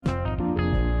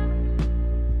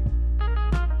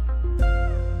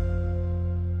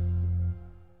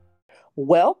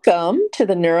Welcome to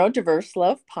the Neurodiverse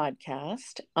Love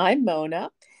Podcast. I'm Mona,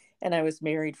 and I was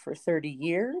married for 30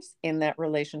 years, in that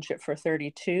relationship for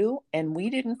 32, and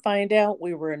we didn't find out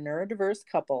we were a neurodiverse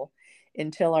couple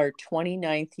until our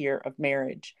 29th year of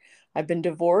marriage. I've been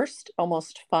divorced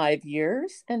almost 5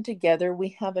 years, and together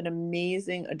we have an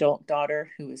amazing adult daughter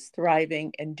who is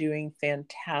thriving and doing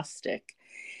fantastic.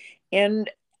 And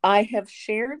I have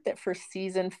shared that for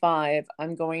season 5,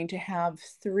 I'm going to have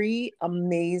 3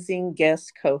 amazing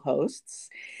guest co hosts.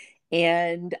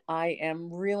 And I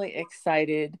am really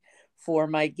excited for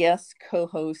my guest co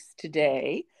host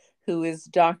today, who is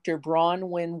Dr.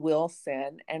 Bronwyn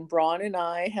Wilson. And Bron and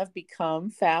I have become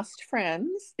fast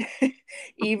friends,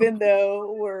 even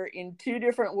though we're in 2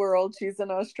 different worlds. She's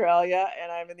in Australia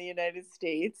and I'm in the United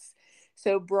States.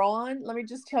 So Braun, let me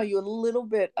just tell you a little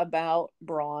bit about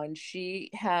Braun. She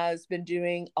has been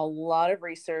doing a lot of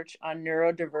research on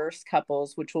neurodiverse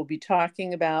couples, which we'll be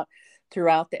talking about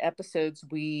throughout the episodes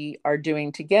we are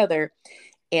doing together.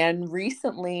 And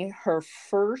recently, her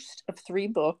first of 3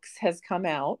 books has come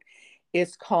out.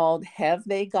 It's called Have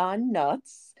They Gone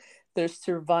Nuts? The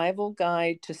Survival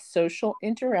Guide to Social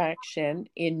Interaction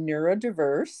in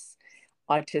Neurodiverse,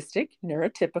 Autistic,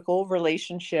 Neurotypical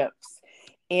Relationships.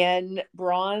 And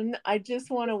Braun, I just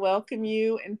want to welcome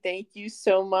you and thank you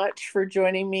so much for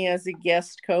joining me as a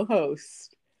guest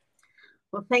co-host.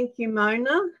 Well, thank you,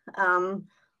 Mona.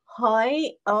 Hi,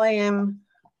 I am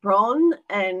Bron,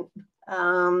 and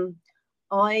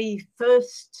I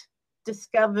first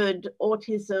discovered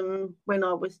autism when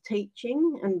I was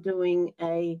teaching and doing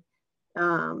a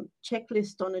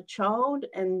checklist on a child,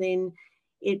 and then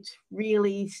it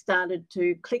really started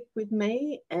to click with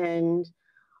me, and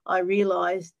I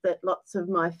realised that lots of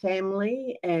my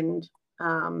family and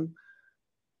I've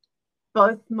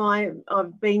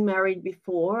been married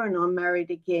before and I'm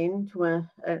married again to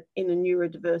in a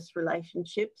neurodiverse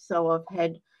relationship. So I've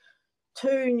had 2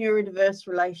 neurodiverse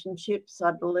relationships. I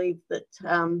believe that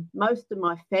most of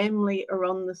my family are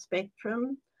on the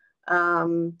spectrum,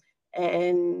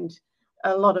 and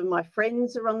a lot of my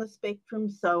friends are on the spectrum.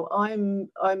 So I'm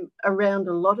around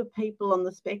a lot of people on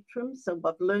the spectrum. So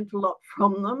I've learned a lot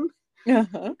from them.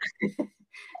 Uh-huh.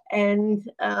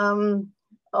 And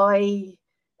I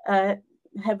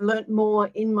have learnt more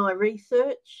in my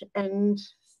research, and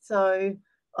so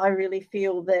I really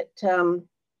feel that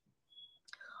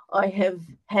I have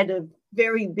had a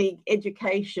very big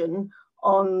education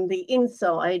on the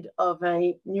inside of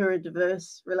a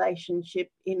neurodiverse relationship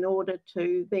in order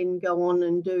to then go on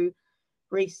and do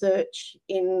research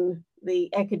in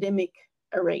the academic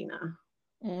arena.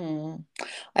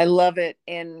 I love it.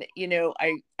 And,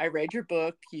 I read your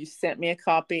book, you sent me a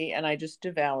copy, and I just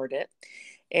devoured it.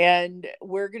 And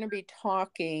we're going to be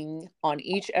talking on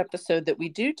each episode that we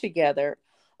do together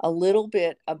a little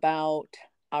bit about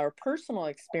our personal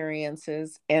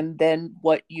experiences and then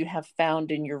what you have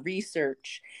found in your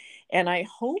research. And I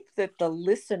hope that the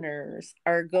listeners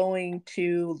are going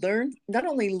to not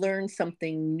only learn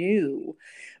something new,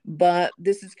 but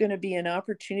this is going to be an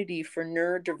opportunity for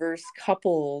neurodiverse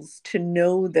couples to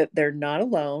know that they're not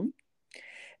alone,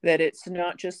 that it's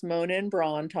not just Mona and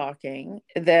Braun talking,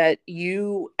 that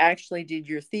you actually did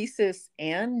your thesis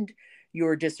and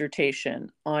your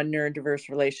dissertation on neurodiverse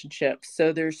relationships.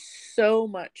 So there's so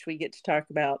much we get to talk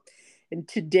about. And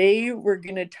today we're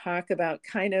going to talk about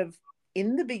kind of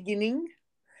in the beginning,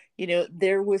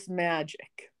 there was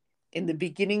magic. In the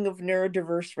beginning of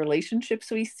neurodiverse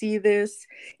relationships, we see this.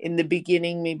 In the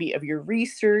beginning, maybe of your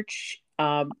research,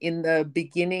 in the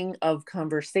beginning of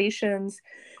conversations.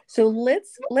 So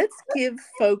let's give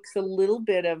folks a little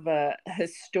bit of a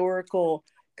historical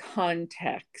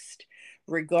context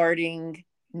regarding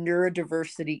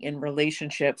neurodiversity in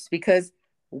relationships, because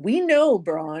we know,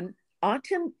 Braun,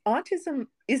 autism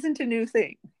isn't a new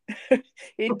thing.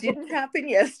 It didn't happen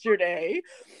yesterday.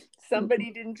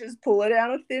 Somebody didn't just pull it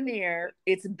out of thin air.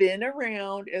 It's been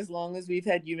around as long as we've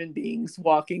had human beings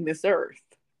walking this earth.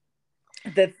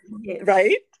 Yes.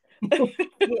 Right? Yes,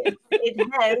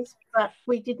 it has, but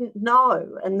we didn't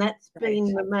know. And that's been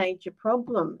the major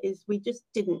problem, is we just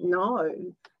didn't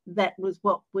know that was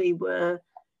what we were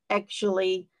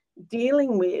actually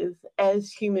dealing with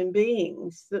as human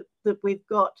beings, that we've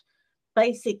got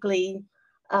basically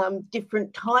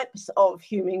different types of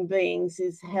human beings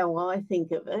is how I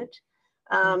think of it.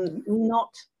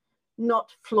 Not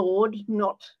flawed,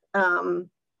 not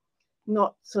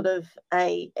sort of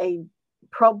a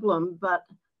problem, but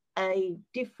a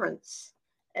difference.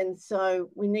 And so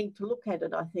we need to look at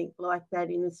it, I think, like that,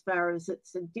 in as far as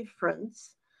it's a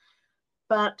difference.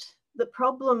 But the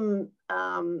problem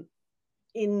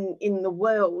in the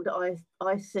world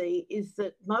I see is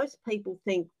that most people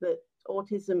think that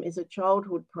autism is a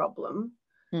childhood problem,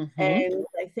 and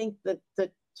they think that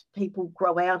people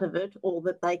grow out of it or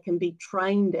that they can be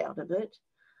trained out of it.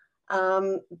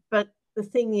 But the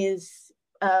thing is,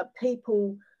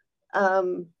 people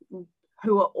who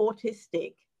are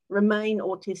autistic remain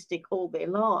autistic all their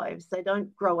lives. They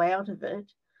don't grow out of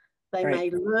it. They may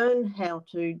learn how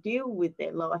to deal with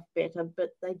their life better,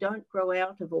 but they don't grow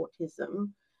out of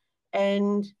autism.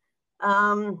 And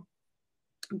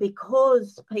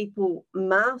because people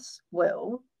mask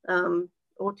well,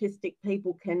 autistic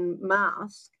people can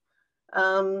mask,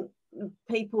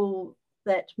 people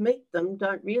that meet them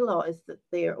don't realise that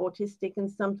they're autistic,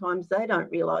 and sometimes they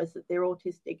don't realise that they're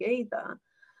autistic either.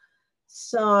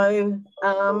 So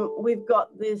we've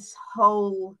got this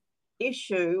whole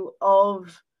issue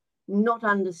of not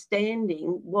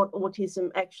understanding what autism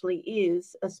actually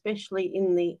is, especially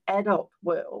in the adult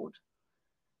world.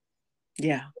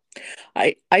 Yeah,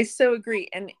 I so agree.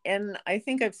 And I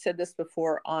think I've said this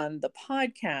before on the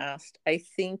podcast. I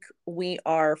think we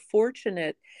are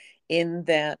fortunate in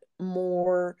that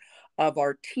more of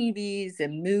our TVs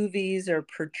and movies are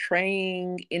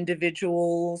portraying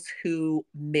individuals who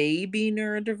may be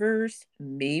neurodiverse,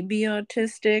 may be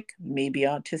autistic and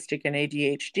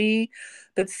ADHD,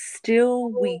 but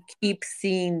still we keep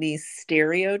seeing these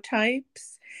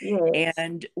stereotypes. Yes.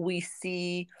 And we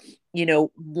see,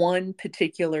 one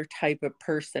particular type of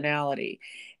personality.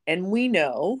 And we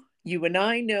know, you and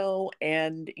I know,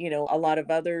 and, a lot of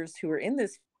others who are in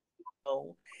this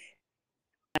know,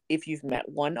 if you've met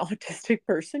one autistic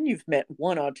person, you've met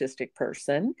one autistic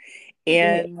person.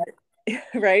 And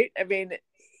right, I mean,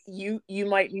 you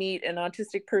might meet an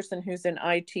autistic person who's in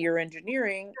IT or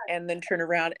engineering, and then turn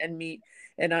around and meet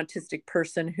an autistic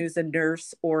person who's a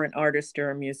nurse or an artist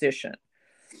or a musician.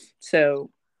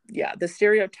 So yeah, the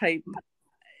stereotype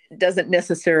doesn't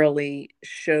necessarily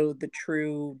show the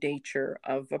true nature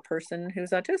of a person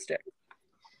who's autistic.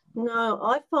 No,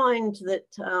 I find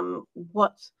that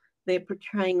what they're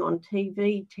portraying on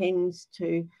TV tends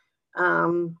to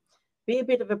be a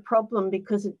bit of a problem,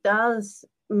 because it does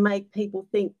make people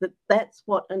think that that's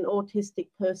what an autistic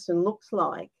person looks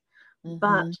like.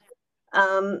 But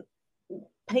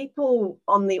people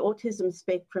on the autism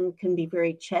spectrum can be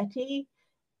very chatty.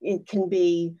 It can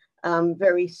be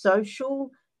very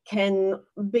social, can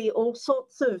be all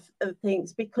sorts of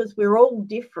things, because we're all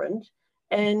different.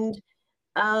 And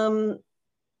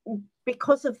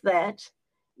because of that,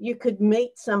 you could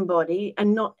meet somebody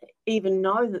and not even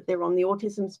know that they're on the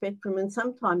autism spectrum, and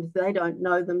sometimes they don't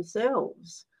know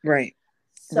themselves. Right.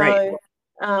 So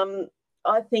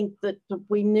I think that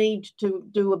we need to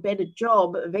do a better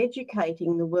job of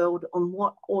educating the world on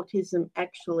what autism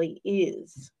actually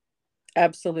is.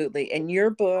 Absolutely. And your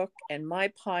book and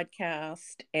my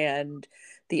podcast and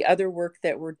the other work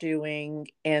that we're doing,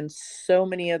 and so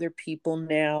many other people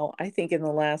now, I think in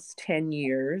the last 10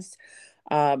 years,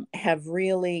 have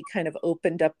really kind of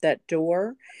opened up that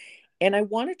door. And I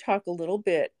want to talk a little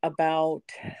bit about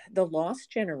the lost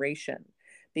generation,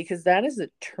 because that is a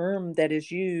term that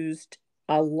is used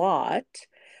a lot,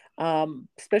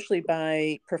 especially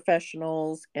by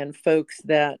professionals and folks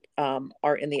that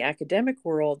are in the academic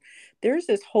world. There's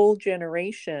this whole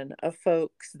generation of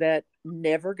folks that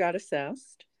never got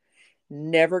assessed,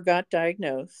 never got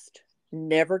diagnosed,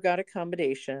 never got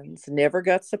accommodations, never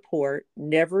got support,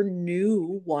 never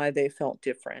knew why they felt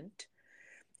different.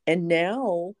 And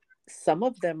now some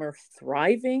of them are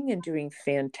thriving and doing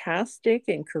fantastic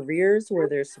in careers where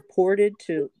they're supported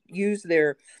to use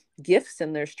their gifts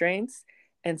and their strengths.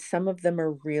 And some of them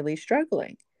are really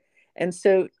struggling. And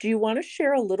so, do you want to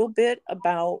share a little bit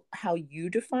about how you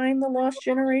define the lost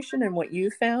generation and what you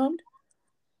found?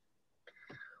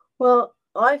 Well,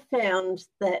 I found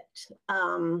that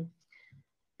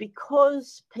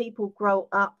because people grow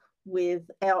up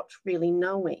without really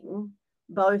knowing,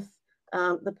 both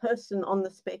the person on the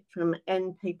spectrum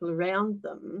and people around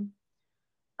them,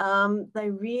 they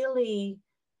really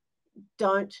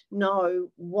don't know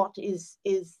what is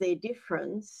their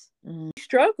difference.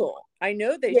 Struggle. I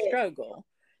know they struggle,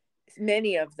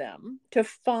 many of them, to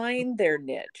find their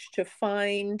niche, to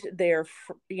find their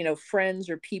friends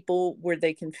or people where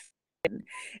they can fit in.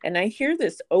 And I hear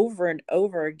this over and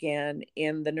over again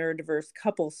in the neurodiverse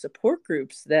couple support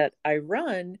groups that I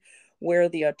run, where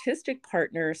the autistic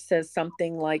partner says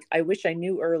something like, I wish I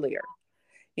knew earlier.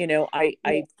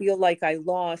 I feel like I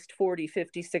lost 40,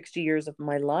 50, 60 years of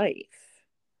my life.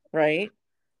 Right?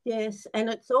 Yes. And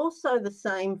it's also the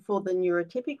same for the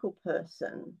neurotypical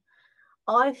person.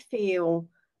 I feel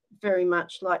very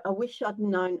much like I wish I'd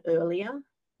known earlier.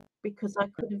 because I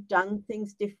could have done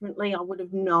things differently. I would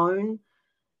have known,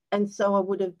 and so I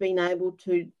would have been able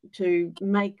to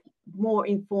make more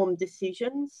informed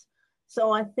decisions.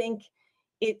 So I think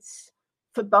it's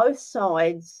for both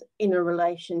sides in a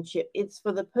relationship. It's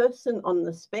for the person on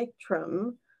the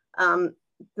spectrum.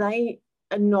 They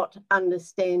are not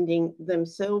understanding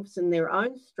themselves and their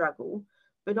own struggle,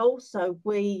 but also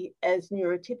we as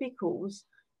neurotypicals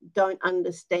don't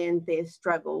understand their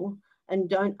struggle and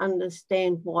don't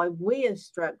understand why we are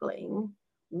struggling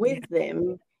with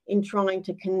them in trying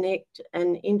to connect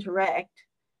and interact,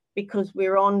 because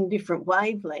we're on different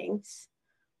wavelengths.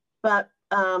 But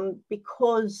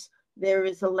because there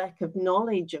is a lack of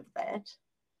knowledge of that,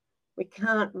 we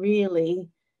can't really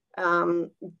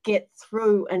get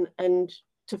through and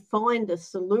to find a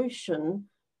solution,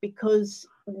 because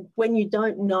when you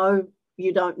don't know,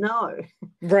 you don't know.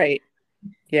 Right.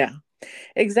 Yeah,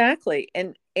 exactly.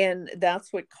 And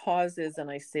that's what causes, and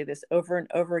I say this over and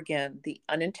over again, the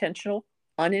unintentional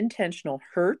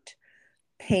hurt,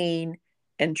 pain,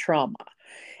 and trauma.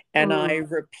 And I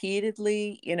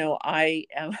repeatedly, I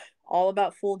am all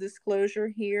about full disclosure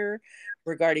here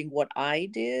regarding what I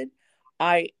did.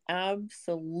 I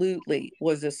absolutely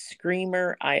was a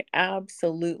screamer. I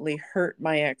absolutely hurt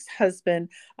my ex-husband.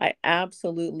 I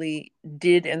absolutely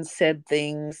did and said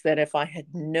things that if I had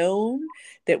known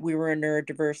that we were a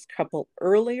neurodiverse couple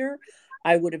earlier,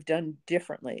 I would have done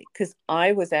differently, because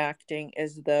I was acting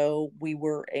as though we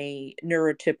were a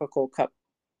neurotypical couple.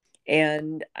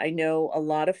 And I know a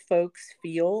lot of folks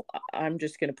feel, I'm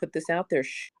just going to put this out there,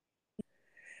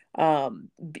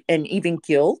 and even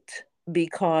guilt,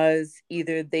 because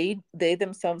either they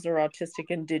themselves are autistic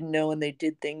and didn't know, and they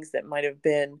did things that might have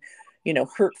been,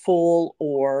 hurtful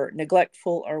or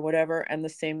neglectful or whatever. And the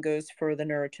same goes for the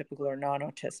neurotypical or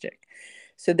non-autistic.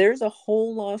 So there's a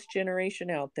whole lost generation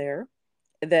out there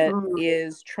that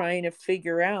is trying to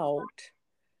figure out,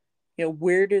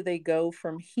 where do they go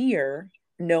from here,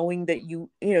 knowing that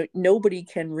nobody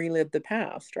can relive the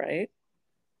past, right?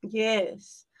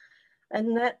 Yes.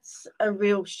 And that's a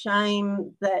real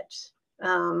shame that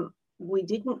we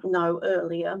didn't know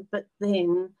earlier. But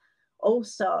then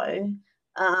also,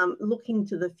 looking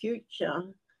to the future,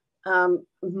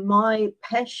 my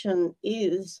passion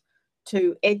is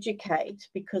to educate,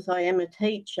 because I am a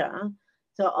teacher.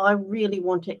 So I really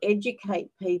want to educate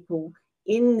people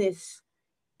in this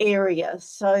area,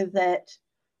 so that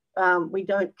we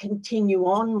don't continue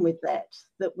on with that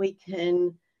we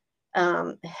can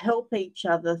help each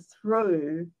other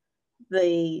through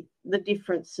the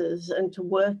differences, and to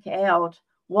work out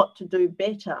what to do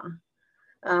better.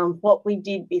 What we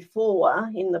did before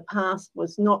in the past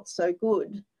was not so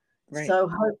good. Right. So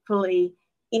hopefully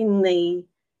in the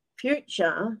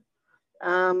future,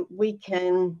 we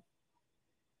can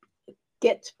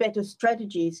get better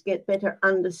strategies, get better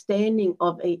understanding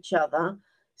of each other,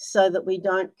 so that we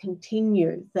don't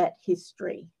continue that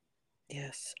history.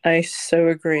 Yes, I so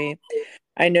agree.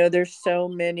 I know there's so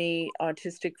many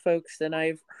autistic folks that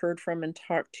I've heard from and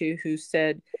talked to who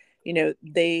said,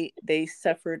 they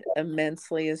suffered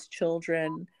immensely as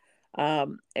children.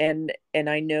 And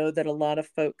I know that a lot of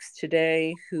folks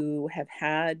today who have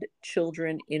had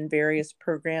children in various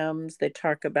programs, they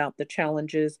talk about the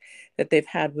challenges that they've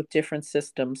had with different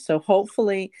systems. So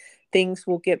hopefully things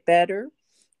will get better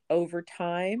over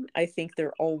time. I think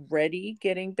they're already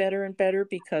getting better and better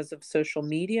because of social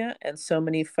media, and so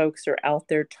many folks are out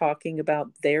there talking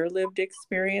about their lived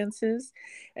experiences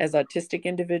as autistic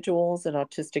individuals and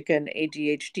autistic and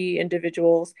ADHD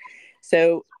individuals.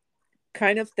 So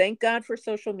kind of thank God for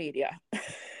social media.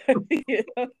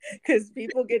 Because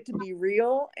people get to be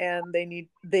real, and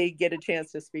they get a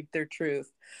chance to speak their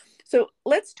truth. So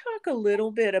let's talk a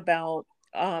little bit about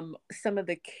some of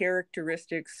the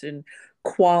characteristics and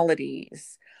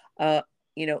qualities,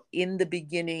 in the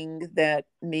beginning, that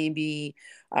maybe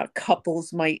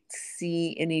couples might see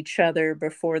in each other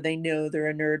before they know they're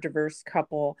a neurodiverse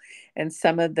couple, and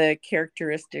some of the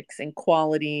characteristics and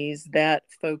qualities that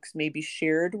folks maybe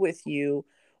shared with you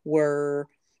were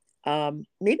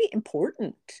maybe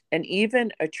important and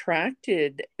even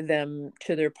attracted them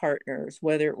to their partners,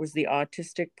 whether it was the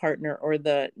autistic partner or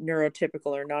the neurotypical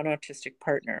or non-autistic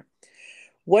partner.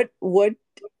 What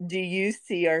do you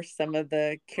see are some of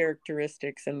the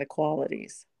characteristics and the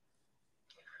qualities?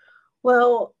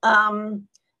 Well,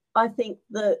 I think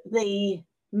the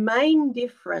main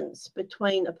difference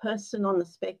between a person on the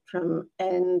spectrum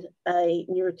and a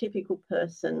neurotypical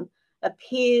person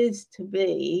appears to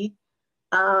be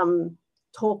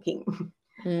talking,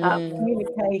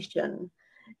 communication.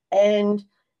 And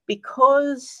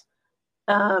because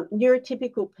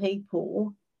neurotypical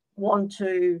people want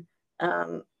to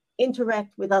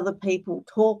interact with other people,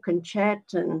 talk and chat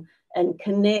and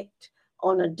connect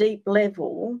on a deep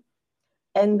level.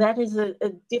 And that is a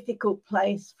difficult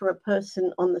place for a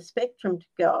person on the spectrum to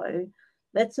go.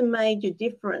 That's a major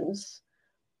difference.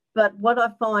 But what I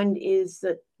find is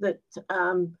that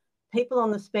people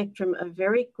on the spectrum are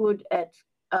very good at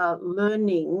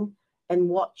learning and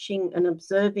watching and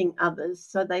observing others.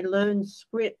 So they learn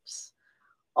scripts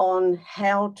on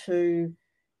how to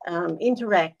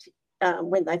interact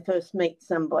when they first meet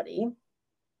somebody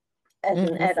as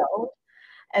an adult.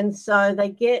 And so they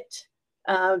get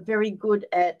very good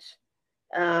at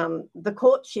the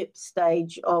courtship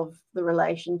stage of the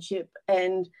relationship.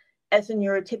 And as a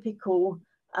neurotypical,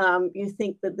 you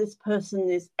think that this person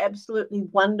is absolutely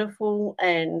wonderful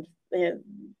and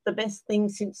the best thing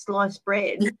since sliced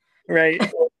bread. Right.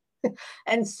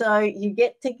 And so you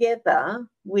get together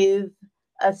with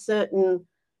a certain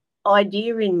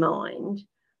idea in mind,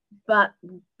 but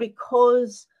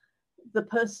because the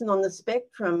person on the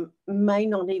spectrum may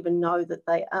not even know that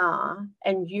they are,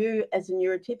 and you as a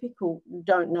neurotypical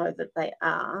don't know that they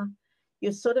are,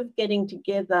 you're sort of getting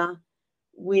together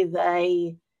with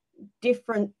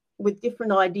different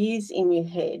ideas in your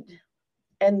head.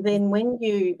 And then when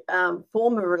you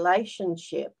form a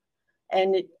relationship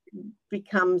and it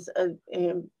becomes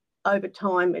over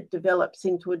time, it develops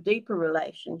into a deeper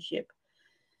relationship.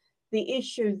 The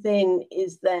issue then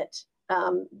is that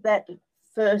that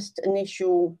first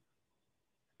initial,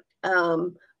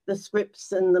 the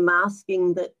scripts and the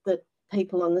masking that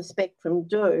people on the spectrum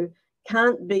do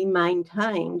can't be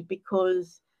maintained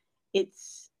because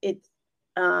it's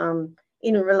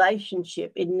in a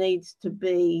relationship, it needs to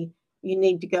be, you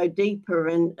need to go deeper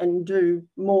and do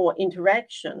more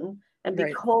interaction. And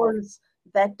because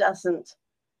that doesn't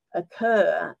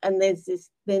occur, and there's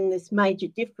this major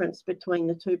difference between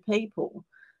the two people.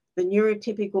 The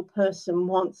neurotypical person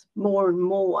wants more and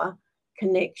more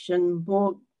connection,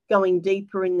 more going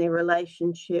deeper in their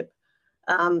relationship.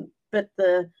 But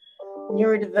the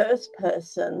neurodiverse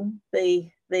person, the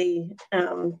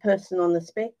person on the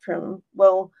spectrum,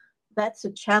 well, that's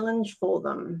a challenge for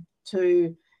them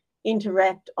to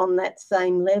interact on that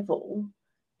same level,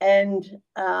 and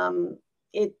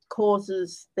it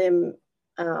causes them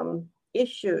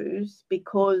issues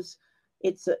because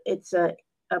it's a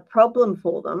problem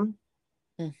for them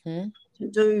to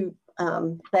do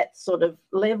that sort of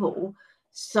level.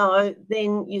 So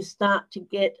then you start to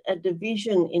get a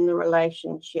division in the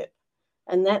relationship,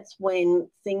 and that's when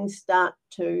things start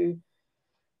to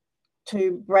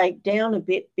break down a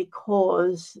bit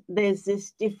because there's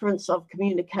this difference of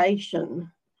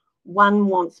communication. One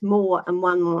wants more and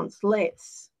one wants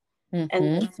less.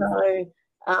 And so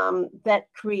that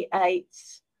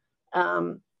creates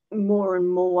more and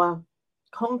more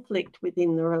conflict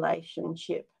within the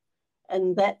relationship.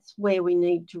 And that's where we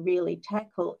need to really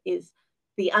tackle is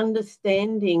the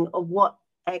understanding of what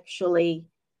actually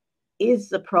is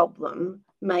the problem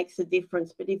makes a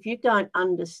difference. But if you don't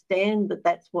understand that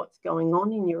that's what's going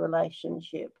on in your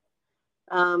relationship,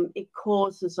 it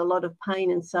causes a lot of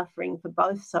pain and suffering for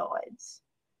both sides.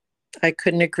 I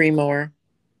couldn't agree more.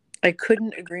 I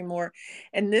couldn't agree more.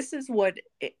 And this is what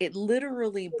it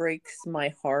literally breaks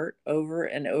my heart over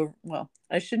and over. Well,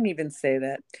 I shouldn't even say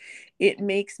that. It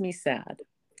makes me sad.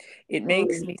 It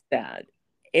makes me sad.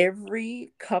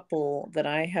 Every couple that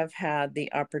I have had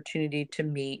the opportunity to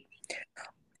meet,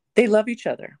 they love each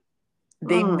other.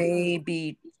 They may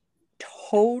be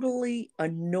totally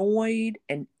annoyed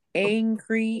and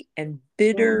angry and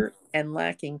bitter and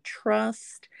lacking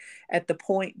trust at the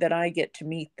point that I get to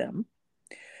meet them.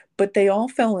 But they all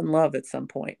fell in love at some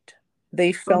point.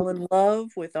 They fell in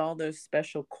love with all those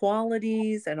special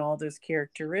qualities and all those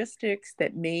characteristics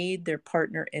that made their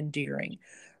partner endearing,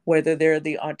 whether they're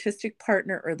the autistic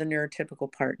partner or the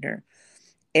neurotypical partner.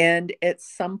 And at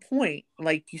some point,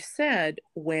 like you said,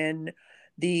 when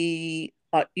the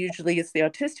usually it's the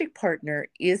autistic partner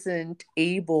isn't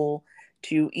able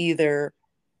to either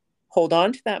hold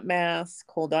on to that mask,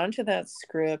 hold on to that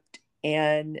script,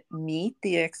 and meet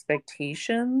the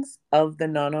expectations of the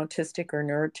non-autistic or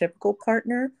neurotypical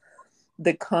partner,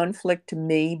 the conflict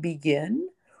may begin,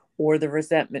 or the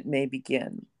resentment may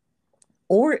begin.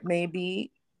 Or it may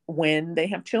be when they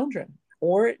have children.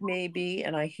 Or it may be,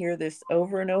 and I hear this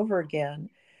over and over again,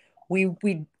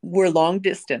 we're long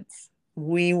distance.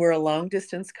 We were a long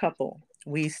distance couple.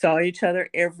 We saw each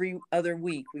other every other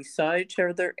week. We saw each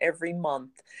other every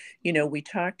month. You know, we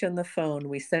talked on the phone.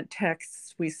 We sent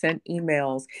texts. We sent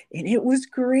emails. And it was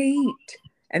great.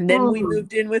 And then we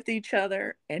moved in with each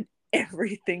other and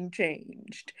everything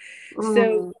changed.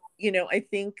 So, I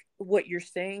think what you're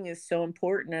saying is so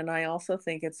important. And I also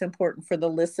think it's important for the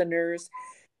listeners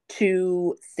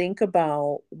to think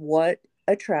about what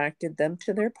attracted them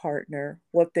to their partner,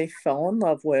 what they fell in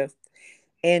love with,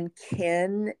 and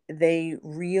can they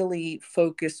really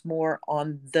focus more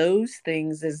on those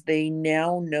things as they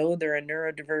now know they're a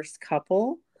neurodiverse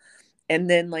couple? And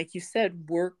then, like you said,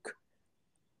 work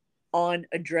on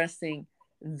addressing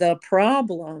the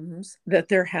problems that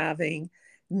they're having,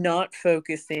 not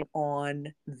focusing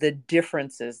on the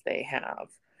differences they have.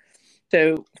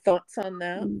 So, thoughts on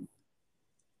that?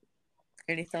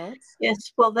 Any thoughts?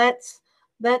 Yes, well, that's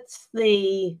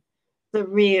the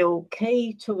real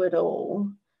key to it all.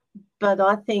 But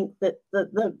I think that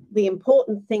the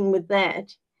important thing with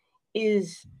that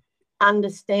is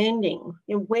understanding.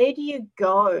 Where do you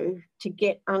go to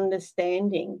get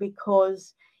understanding?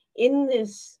 Because in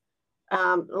this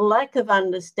lack of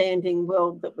understanding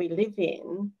world that we live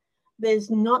in, there's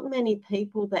not many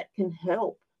people that can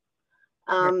help.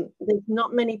 There's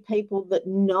not many people that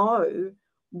know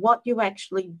what you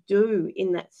actually do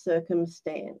in that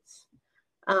circumstance.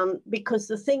 Because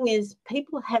the thing is,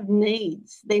 people have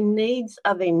needs. Their needs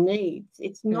are their needs.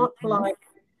 It's not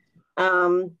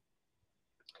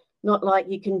not like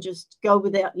you can just go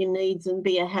without your needs and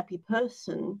be a happy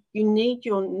person. You need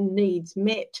your needs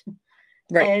met.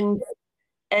 Right.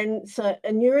 And so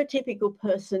a neurotypical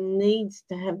person needs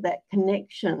to have that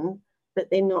connection that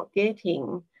they're not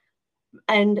getting.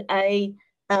 And a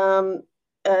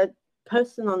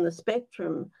person on the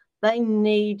spectrum, they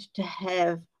need to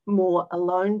have more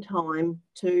alone time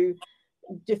to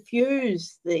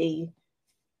diffuse the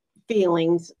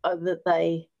feelings that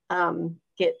they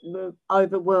get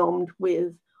overwhelmed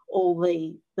with all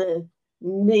the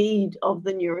need of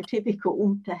the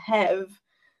neurotypical to have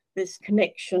this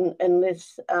connection and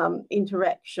this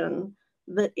interaction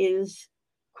that is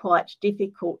quite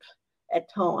difficult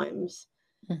at times.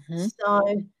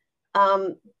 So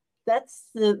that's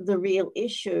the real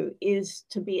issue, is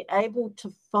to be able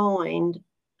to find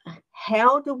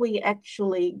how do we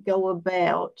actually go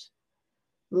about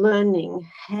learning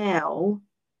how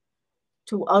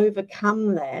to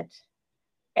overcome that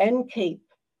and keep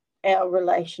our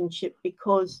relationship,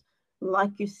 because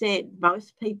like you said,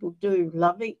 most people do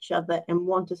love each other and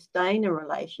want to stay in a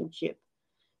relationship.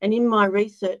 And in my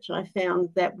research, I found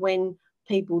that when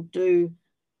people do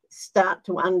start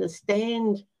to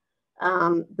understand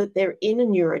that they're in a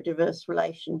neurodiverse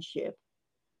relationship,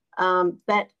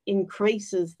 that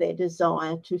increases their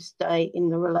desire to stay in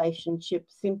the relationship,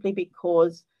 simply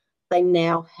because they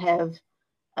now have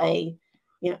a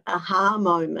aha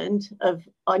moment of,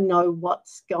 I know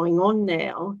what's going on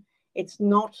now. It's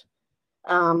not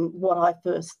what I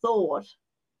first thought.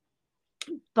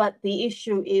 But the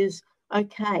issue is,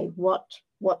 okay, what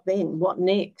then? What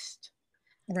next?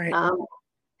 Right.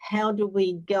 How do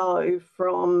we go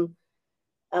from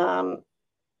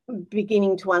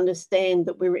beginning to understand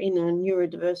that we're in a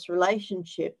neurodiverse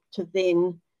relationship to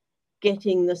then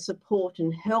getting the support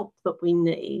and help that we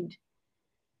need?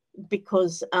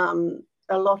 Because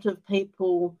a lot of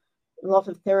people, a lot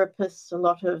of therapists, a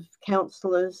lot of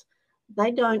counsellors,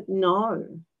 they don't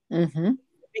know,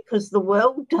 because the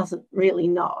world doesn't really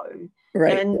know.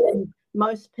 Right. And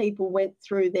most people went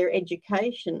through their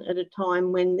education at a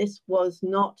time when this was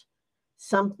not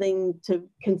something to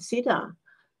consider.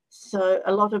 So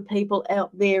a lot of people out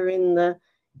there in the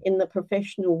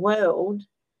professional world,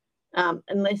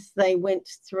 unless they went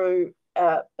through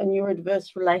a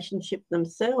neurodiverse relationship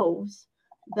themselves,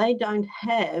 they don't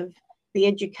have the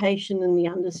education and the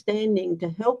understanding to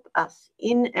help us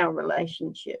in our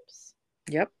relationships.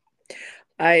 Yep.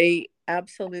 I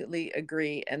absolutely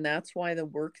agree. And that's why the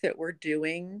work that we're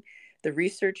doing, the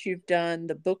research you've done,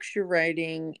 the books you're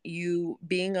writing, you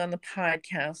being on the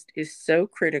podcast is so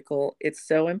critical. It's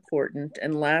so important.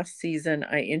 And last season,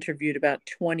 I interviewed about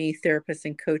 20 therapists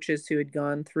and coaches who had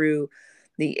gone through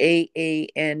the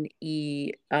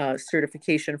AANE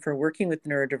certification for working with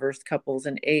neurodiverse couples.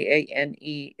 And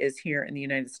AANE is here in the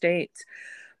United States.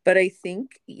 But I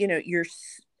think,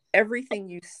 everything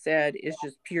you said is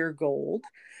just pure gold,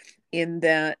 in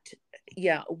that,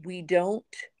 we don't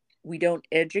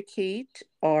educate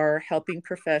our helping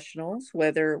professionals,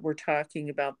 whether we're talking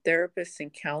about therapists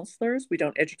and counselors. We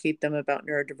don't educate them about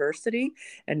neurodiversity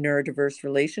and neurodiverse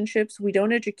relationships. We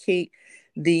don't educate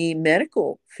the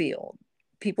medical field,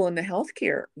 people in the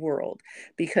healthcare world,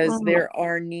 because there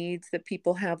are needs that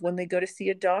people have when they go to see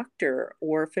a doctor,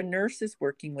 or if a nurse is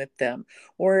working with them,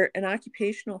 or an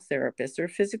occupational therapist or a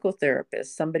physical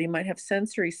therapist. Somebody might have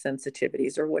sensory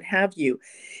sensitivities or what have you.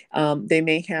 They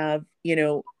may have,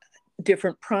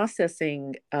 different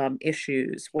processing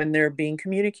issues when they're being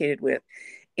communicated with.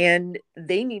 And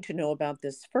they need to know about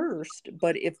this first.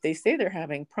 But if they say they're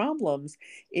having problems,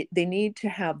 they need to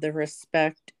have the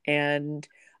respect and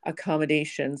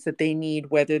accommodations that they need,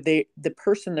 whether the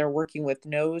person they're working with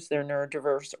knows they're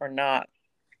neurodiverse or not.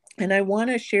 And I want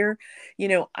to share,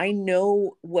 I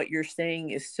know what you're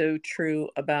saying is so true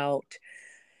about,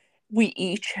 we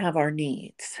each have our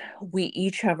needs. We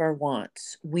each have our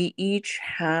wants. We each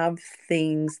have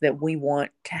things that we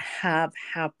want to have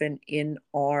happen in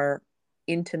our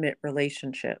intimate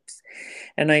relationships.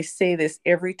 And I say this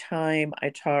every time I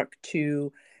talk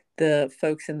to the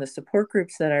folks in the support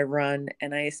groups that I run.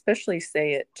 And I especially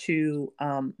say it to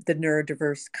the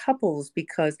neurodiverse couples,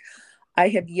 because I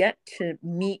have yet to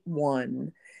meet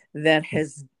one that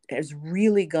has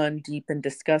really gone deep and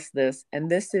discussed this.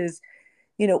 And this is,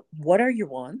 what are your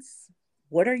wants?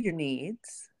 What are your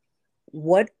needs?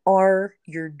 What are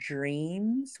your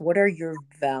dreams? What are your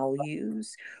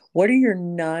values? What are your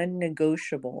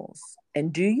non-negotiables?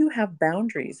 And do you have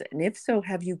boundaries? And if so,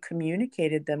 have you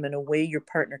communicated them in a way your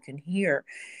partner can hear?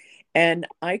 And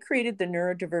I created the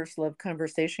Neurodiverse Love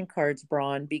Conversation cards,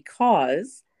 Bron,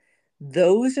 because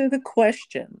those are the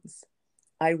questions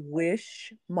I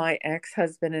wish my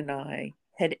ex-husband and I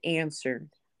had answered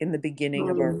in the beginning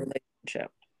of our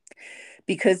relationship.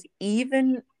 Because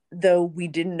even though we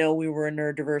didn't know we were a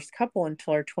neurodiverse couple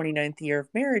until our 29th year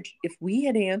of marriage, if we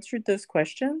had answered those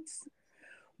questions,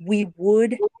 we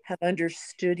would have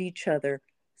understood each other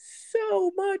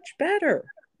so much better.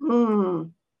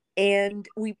 And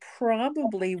we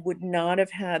probably would not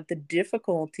have had the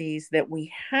difficulties that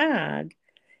we had,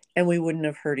 and we wouldn't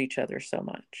have hurt each other so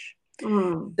much.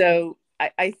 So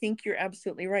I think you're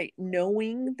absolutely right.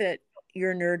 Knowing that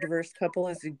you're a neurodiverse couple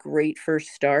is a great first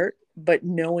start, but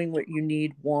knowing what you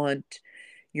need, want,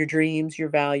 your dreams, your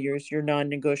values, your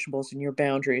non-negotiables, and your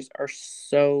boundaries are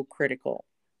so critical.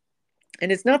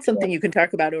 And it's not something you can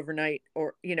talk about overnight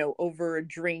or, over a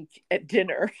drink at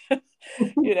dinner,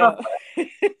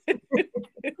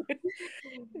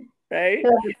 right?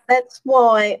 That's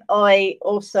why I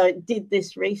also did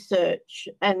this research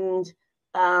and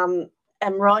am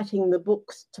writing the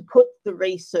books to put the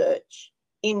research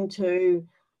into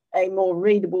a more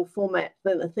readable format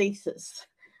than a thesis,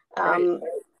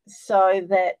 so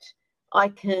that I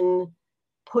can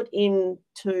put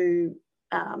into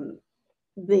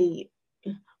the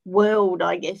world,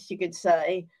 I guess you could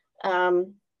say,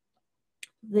 the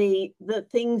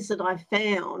things that I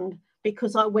found,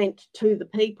 because I went to the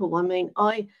people. I mean,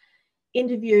 I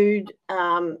interviewed,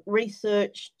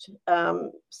 researched,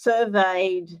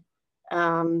 surveyed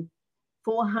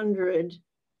 400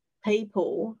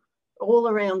 people all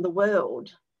around the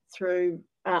world through,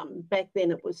 back then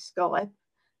it was Skype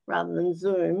rather than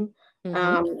Zoom,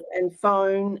 and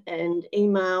phone and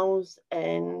emails,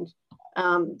 and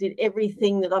did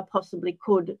everything that I possibly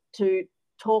could to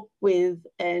talk with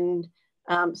and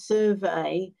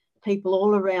survey people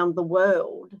all around the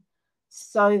world,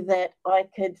 so that I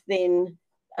could then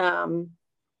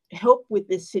help with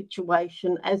this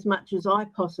situation as much as I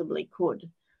possibly could,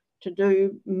 to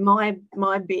do my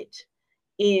bit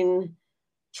in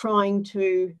trying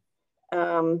to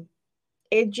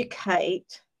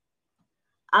educate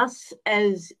us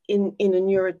as in a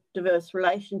neurodiverse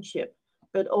relationship,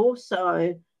 but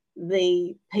also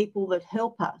the people that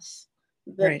help us,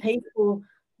 the people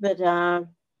that are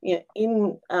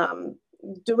in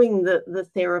doing the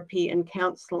therapy and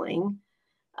counselling.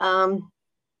 I'm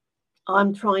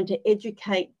trying to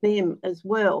educate them as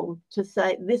well, to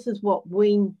say this is what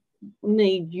we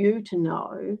need you to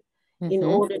know in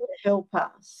order to help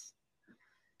us.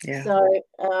 So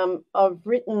I've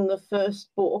written the first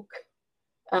book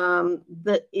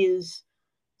that is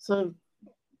sort of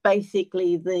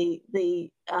basically the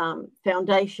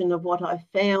foundation of what I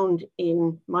found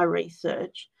in my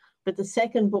research. But the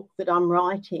second book that I'm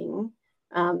writing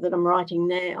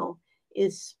now,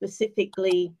 is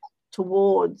specifically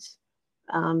towards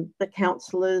the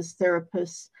counsellors,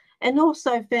 therapists, and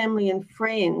also family and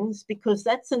friends, because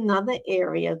that's another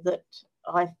area that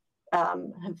I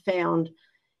have found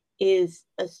is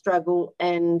a struggle,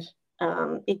 and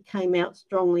it came out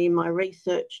strongly in my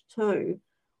research too,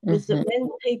 was that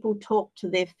when people talk to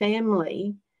their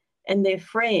family and their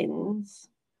friends,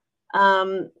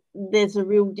 there's a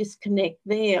real disconnect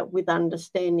there with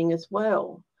understanding as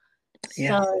well.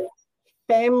 So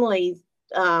families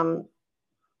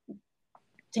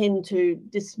tend to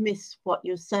dismiss what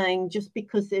you're saying just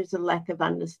because there's a lack of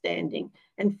understanding,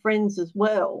 and friends as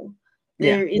well.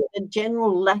 There is a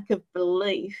general lack of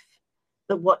belief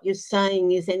that what you're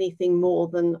saying is anything more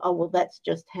than, oh, well, that's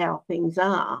just how things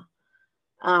are.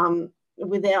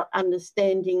 without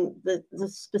understanding the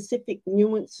specific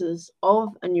nuances of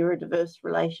a neurodiverse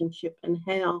relationship and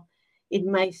how it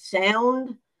may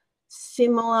sound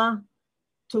similar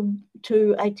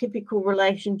to a typical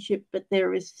relationship, but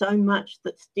there is so much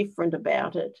that's different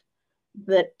about it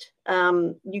that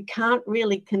you can't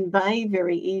really convey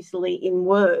very easily in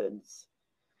words.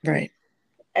 Right.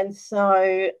 And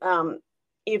so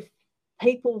if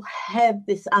people have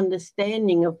this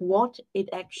understanding of what it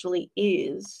actually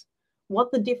is,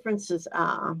 what the differences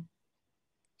are,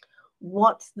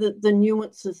 what the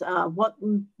nuances are, what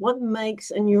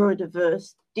makes a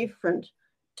neurodiverse different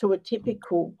to a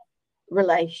typical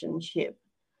relationship.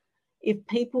 If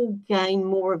people gain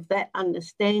more of that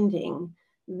understanding,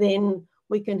 then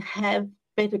we can have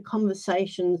better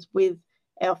conversations with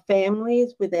our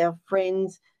families, with our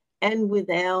friends, and with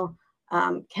our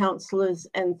counsellors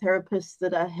and therapists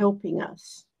that are helping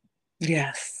us.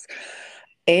 Yes.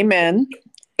 Amen.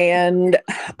 And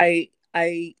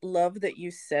I love that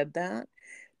you said that,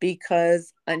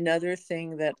 because another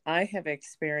thing that I have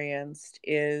experienced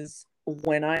is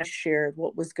when I shared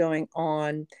what was going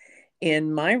on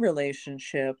in my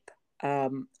relationship,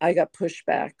 I got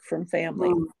pushback from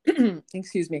family.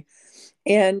 Excuse me.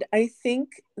 And I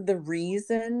think the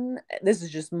reason, this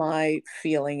is just my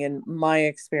feeling and my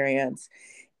experience,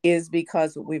 is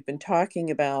because what we've been talking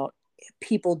about,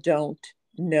 people don't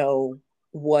know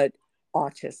what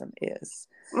autism is.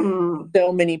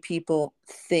 So many people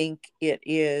think it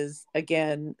is,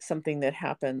 again, something that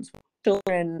happens with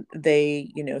children.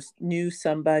 They, knew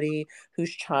somebody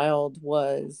whose child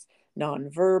was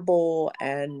nonverbal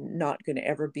and not going to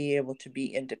ever be able to be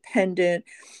independent.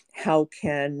 How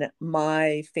can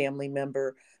my family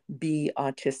member be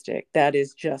autistic? That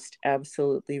is just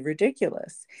absolutely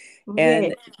ridiculous.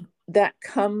 And that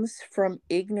comes from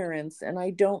ignorance. And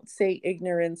I don't say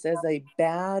ignorance as a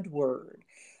bad word.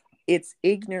 It's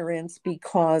ignorance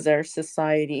because our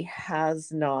society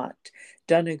has not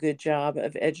done a good job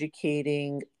of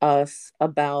educating us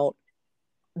about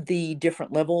the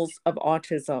different levels of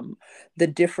autism, the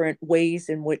different ways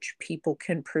in which people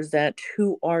can present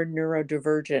who are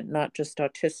neurodivergent, not just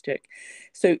autistic.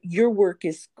 So your work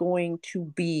is going to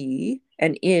be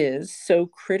and is so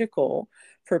critical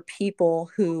for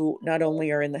people who not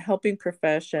only are in the helping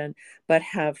profession, but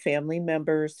have family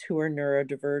members who are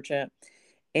neurodivergent.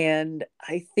 And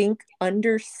I think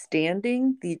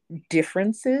understanding the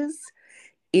differences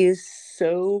is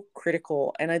so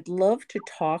critical. And I'd love to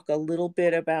talk a little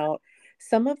bit about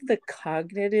some of the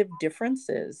cognitive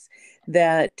differences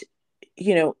that,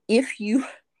 if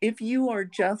you are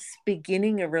just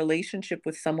beginning a relationship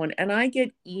with someone, and I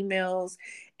get emails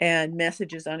and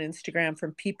messages on Instagram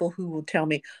from people who will tell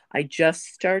me, I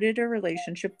just started a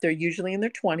relationship. They're usually in their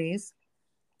 20s.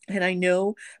 And I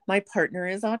know my partner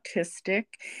is autistic,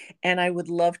 and I would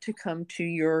love to come to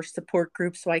your support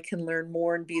group so I can learn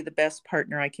more and be the best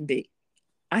partner I can be.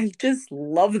 I just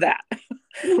love that.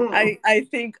 I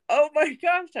think, oh my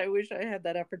gosh, I wish I had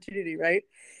that opportunity, right?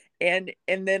 And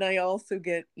then I also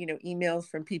get, emails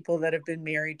from people that have been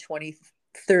married 20,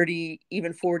 30,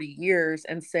 even 40 years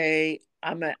and say,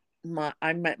 I'm at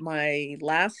my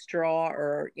last straw,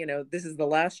 or, this is the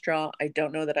last straw. I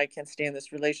don't know that I can stay in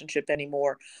this relationship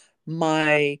anymore.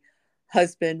 My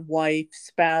husband, wife,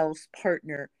 spouse,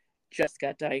 partner just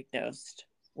got diagnosed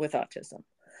with autism,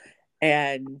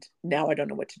 and now I don't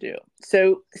know what to do.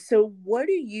 So what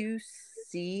do you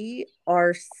see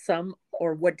are some,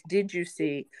 or what did you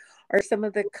see are some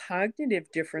of the cognitive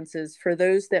differences for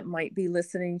those that might be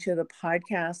listening to the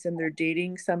podcast and they're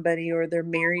dating somebody, or they're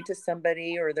married to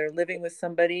somebody, or they're living with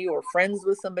somebody, or friends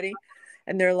with somebody,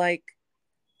 and they're like,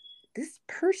 this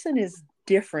person is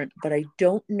different, but I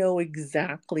don't know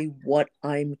exactly what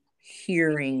I'm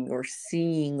hearing or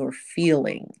seeing or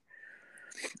feeling.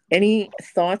 Any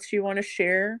thoughts you want to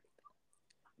share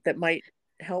that might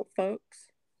help folks?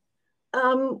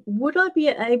 Would I be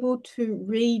able to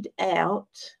read out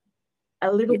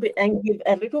a little bit and give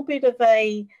a little bit of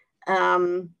a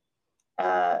from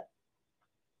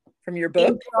your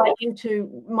book insight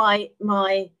into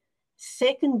my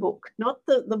second book, not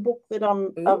the book that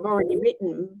I've already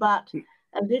written, but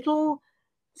a little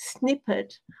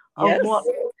snippet of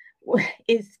what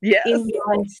is in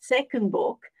my second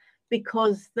book,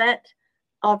 because that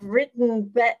I've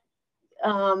written that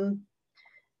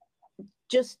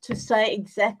just to say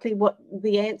exactly what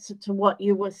the answer to what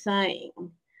you were saying.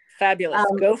 Fabulous.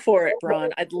 Go for it,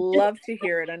 Bron. I'd love to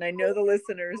hear it, and I know the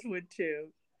listeners would too.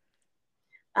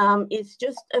 It's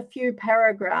just a few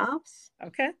paragraphs.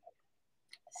 Okay.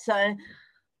 So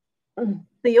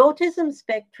the autism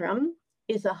spectrum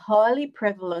is a highly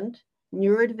prevalent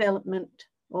neurodevelopmental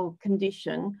or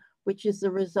condition, which is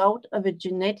the result of a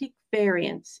genetic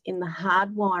variance in the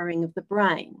hardwiring of the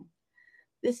brain.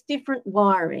 This different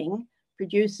wiring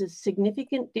produces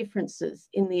significant differences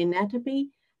in the anatomy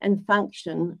and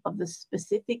function of the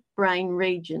specific brain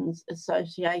regions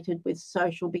associated with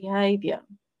social behaviour.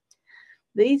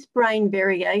 These brain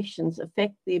variations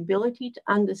affect the ability to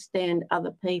understand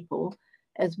other people,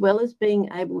 as well as being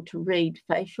able to read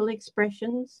facial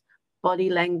expressions, body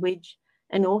language,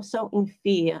 and also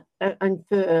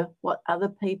infer what other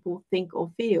people think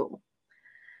or feel.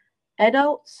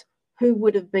 Adults who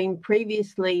would have been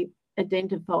previously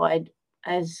identified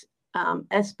as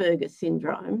Asperger's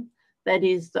syndrome, that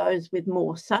is, those with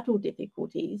more subtle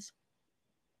difficulties,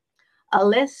 are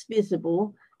less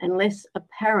visible and less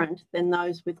apparent than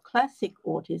those with classic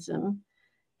autism.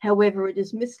 However, it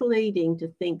is misleading to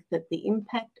think that the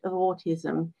impact of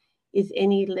autism is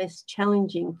any less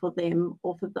challenging for them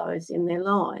or for those in their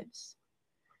lives.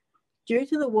 Due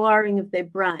to the wiring of their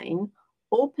brain,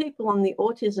 all people on the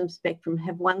autism spectrum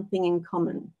have one thing in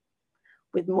common: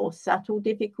 with more subtle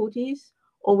difficulties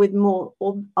or with more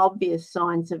obvious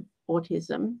signs of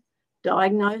autism,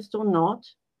 diagnosed or not,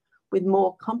 with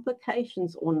more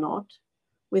complications or not,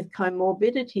 with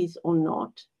comorbidities or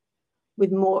not,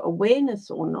 with more awareness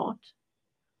or not,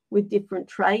 with different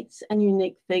traits and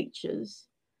unique features,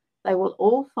 they will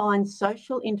all find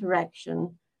social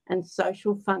interaction and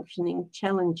social functioning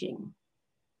challenging,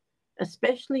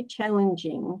 especially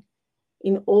challenging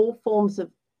in all forms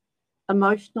of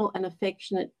emotional and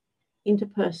affectionate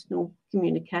interpersonal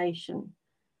communication.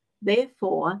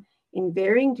 Therefore, in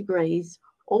varying degrees,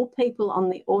 all people on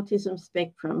the autism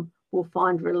spectrum will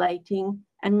find relating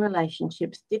and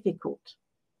relationships difficult.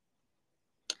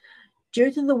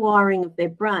 Due to the wiring of their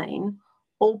brain,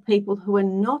 all people who are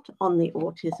not on the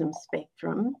autism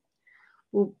spectrum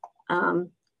will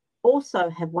also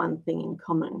have one thing in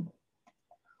common: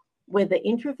 whether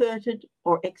introverted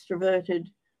or extroverted,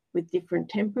 with different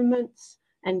temperaments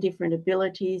and different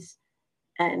abilities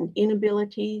and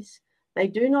inabilities, they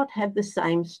do not have the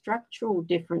same structural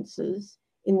differences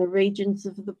in the regions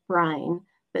of the brain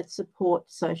that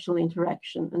support social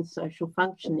interaction and social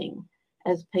functioning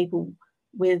as people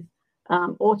with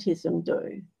autism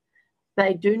do.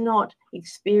 They do not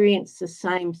experience the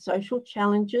same social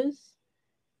challenges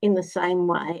in the same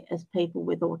way as people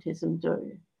with autism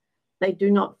do. They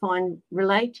do not find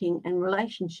relating and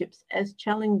relationships as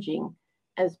challenging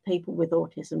as people with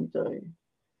autism do.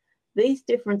 These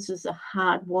differences are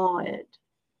hardwired.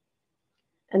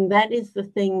 And that is the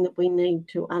thing that we need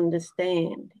to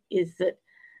understand, is that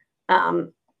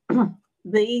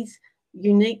these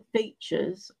unique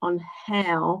features on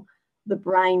how the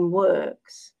brain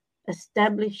works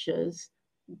establishes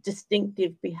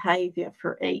distinctive behaviour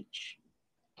for each.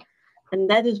 And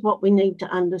that is what we need to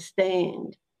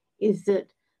understand, is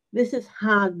that this is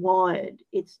hardwired.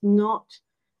 It's not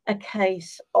a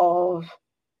case of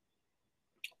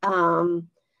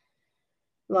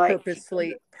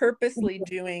purposely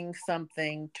doing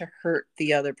something to hurt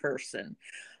the other person.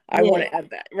 I want to add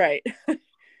that, right?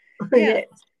 Yeah.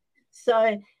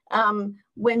 So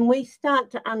when we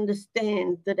start to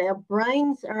understand that our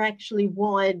brains are actually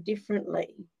wired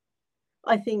differently,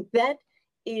 I think that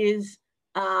is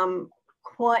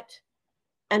quite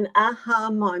an aha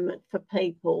moment for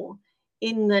people,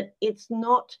 in that it's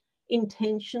not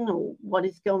intentional what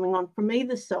is going on from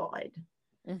either side.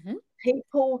 Mm-hmm.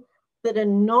 People that are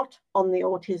not on the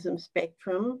autism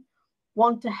spectrum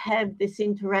want to have this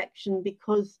interaction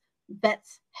because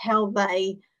that's how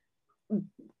they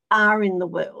are in the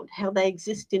world, how they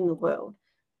exist in the world.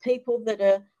 People that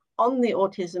are on the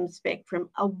autism spectrum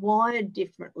are wired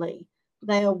differently.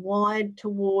 They are wired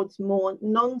towards more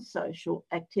non-social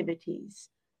activities.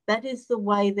 That is the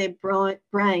way their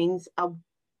brains are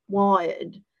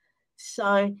wired.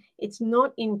 So it's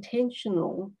not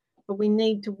intentional, but we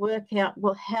need to work out,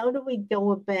 well, how do we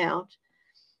go about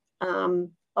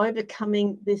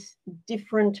overcoming this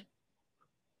different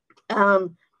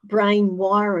brain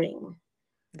wiring?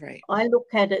 Right. I look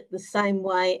at it the same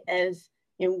way as,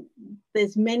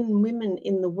 there's men and women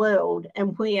in the world,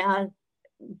 and we are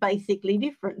basically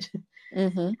different.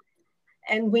 Mm-hmm.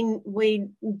 And we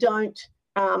don't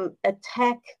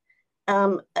attack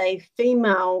a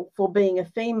female for being a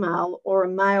female or a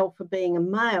male for being a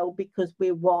male because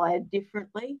we're wired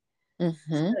differently.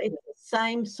 Mm-hmm. So it's the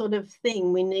same sort of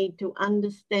thing. We need to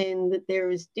understand that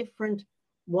there is different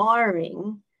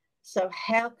wiring. So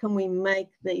how can we make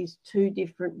these two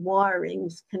different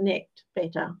wirings connect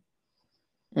better?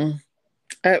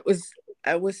 It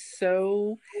was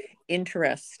so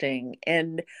interesting.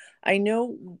 And I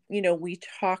know, we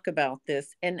talk about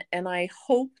this, and I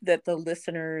hope that the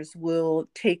listeners will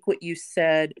take what you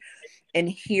said and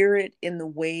hear it in the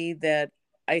way that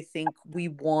I think we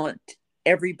want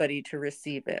everybody to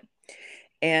receive it.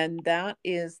 And that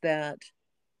is that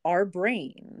our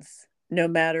brains, no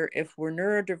matter if we're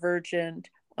neurodivergent,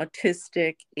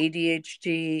 autistic,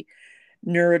 ADHD,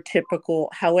 neurotypical,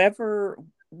 however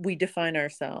we define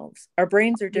ourselves, our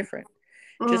brains are different.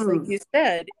 Just like you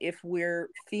said, if we're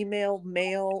female,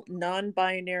 male,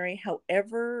 non-binary,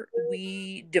 however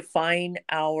we define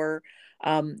our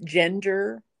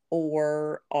gender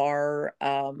or our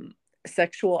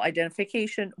sexual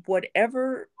identification,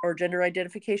 whatever, or gender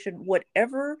identification,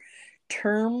 whatever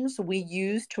terms we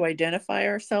use to identify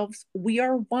ourselves, we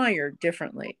are wired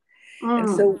differently.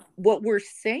 And so what we're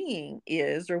saying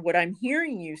is, or what I'm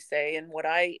hearing you say, and what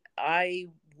I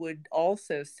would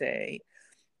also say,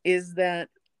 is that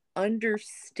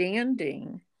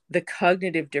understanding the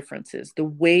cognitive differences, the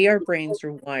way our brains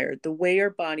are wired, the way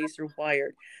our bodies are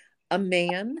wired. A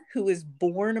man who is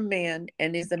born a man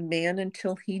and is a man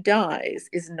until he dies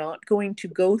is not going to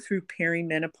go through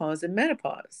perimenopause and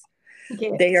menopause.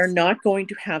 Yes. They are not going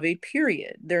to have a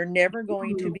period. They're never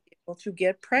going to be able to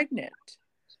get pregnant.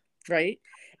 Right.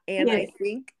 And yes.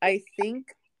 I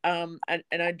think, and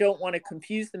I don't want to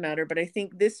confuse the matter, but I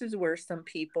think this is where some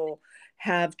people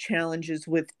have challenges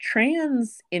with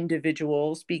trans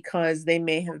individuals, because they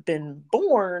may have been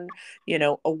born,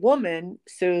 a woman,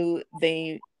 so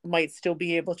they might still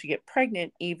be able to get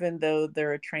pregnant, even though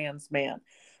they're a trans man.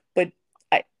 But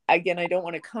again, I don't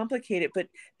want to complicate it, but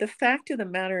the fact of the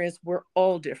matter is we're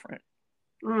all different.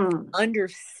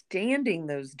 Understanding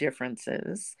those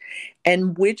differences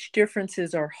and which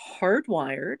differences are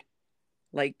hardwired,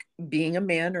 like being a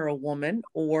man or a woman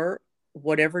or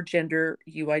whatever gender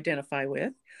you identify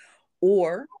with,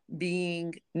 or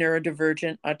being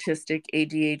neurodivergent, autistic,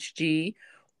 ADHD,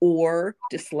 or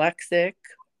dyslexic,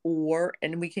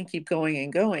 and we can keep going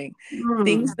and going.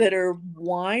 Things that are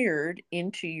wired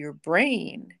into your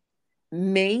brain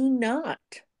may not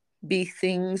be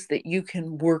things that you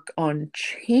can work on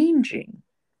changing.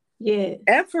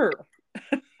 Ever.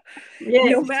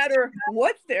 No matter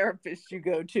what therapist you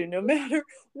go to, no matter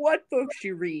what books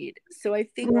you read. So I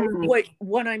think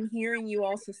what I'm hearing you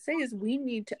also say is we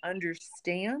need to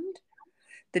understand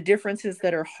the differences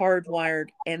that are hardwired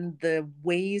and the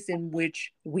ways in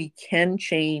which we can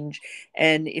change.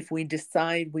 And if we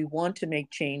decide we want to make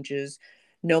changes,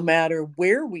 no matter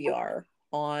where we are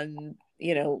on,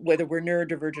 whether we're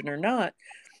neurodivergent or not,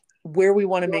 where we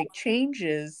want to make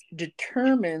changes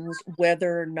determines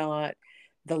whether or not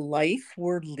the life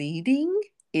we're leading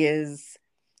is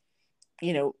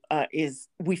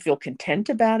we feel content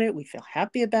about it, we feel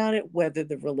happy about it, whether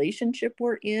the relationship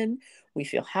we're in, we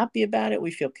feel happy about it,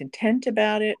 we feel content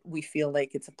about it, we feel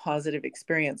like it's a positive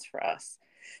experience for us.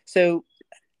 So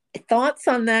thoughts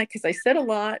on that, because I said a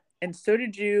lot and so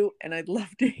did you, and I'd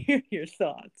love to hear your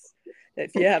thoughts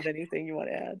if you have anything you want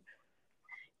to add.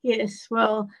 Yes,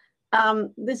 well,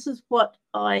 this is what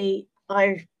I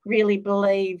really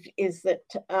believe, is that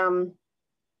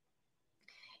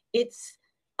it's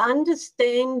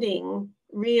understanding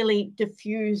really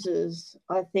diffuses,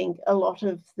 I think, a lot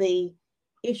of the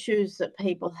issues that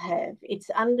people have. It's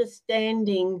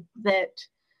understanding that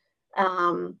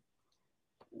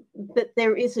that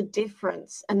there is a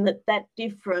difference, and that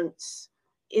difference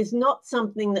is not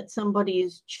something that somebody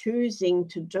is choosing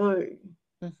to do.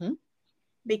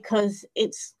 Because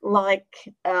it's like,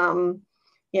 I'm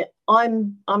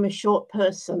a short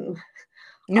person.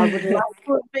 I would love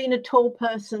to have been a tall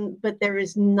person, but there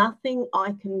is nothing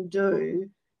I can do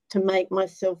to make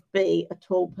myself be a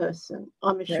tall person.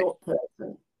 I'm a short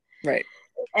person. Right.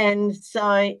 And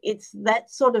so it's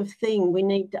that sort of thing. We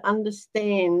need to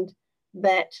understand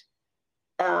that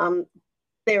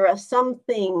there are some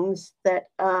things that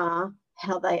are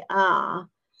how they are.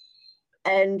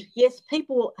 And yes,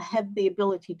 people have the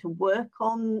ability to work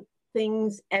on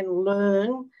things and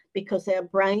learn, because our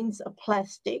brains are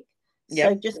plastic.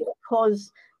 So just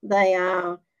because they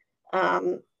are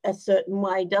a certain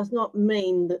way does not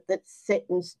mean that that's set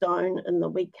in stone and that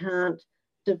we can't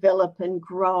develop and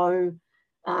grow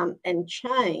and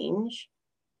change.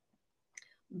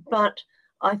 But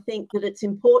I think that it's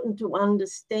important to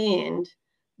understand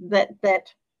that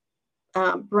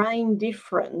brain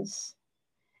difference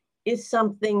is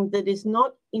something that is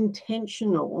not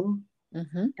intentional.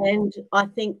 And I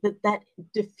think that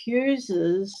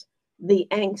diffuses the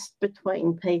angst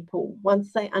between people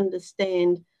once they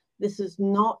understand this is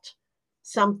not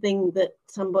something that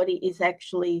somebody is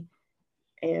actually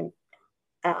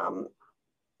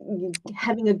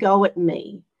having a go at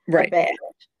me Right. about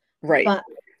it. Right. But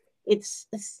it's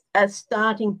a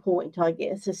starting point, I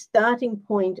guess, a starting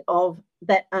point of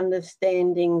that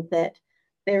understanding that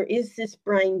there is this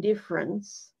brain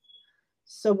difference.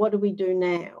 So what do we do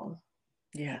now?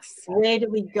 Yes. Where do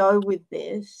we go with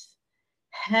this?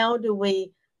 How do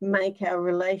we make our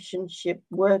relationship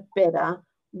work better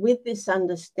with this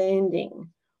understanding?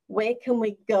 Where can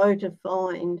we go to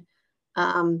find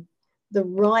the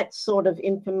right sort of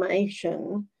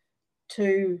information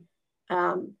to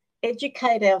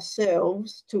educate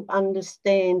ourselves to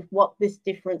understand what this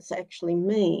difference actually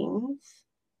means,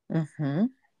 Mm-hmm.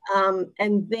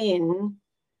 and then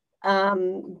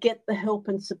get the help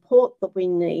and support that we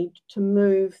need to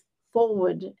move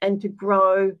forward and to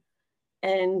grow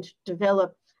and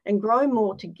develop and grow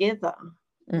more together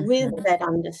with that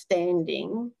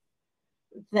understanding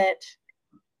that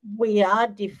we are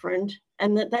different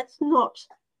and that's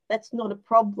not a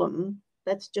problem.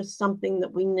 That's just something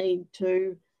that we need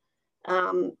to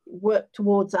work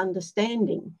towards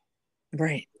understanding.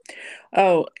 Right.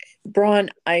 Oh, Bron,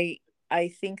 I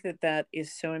think that that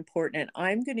is so important. And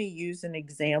I'm going to use an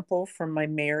example from my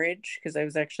marriage because I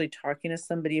was actually talking to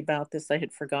somebody about this. I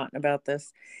had forgotten about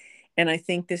this. And I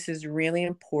think this is really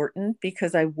important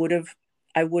because I would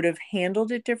have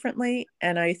handled it differently,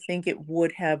 and I think it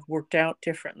would have worked out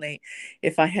differently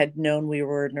if I had known we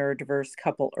were a neurodiverse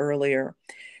couple earlier.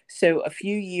 So a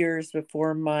few years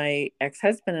before my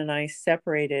ex-husband and I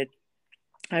separated,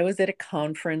 I was at a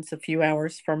conference a few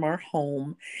hours from our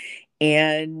home,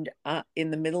 and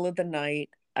in the middle of the night,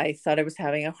 I thought I was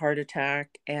having a heart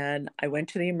attack, and I went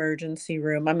to the emergency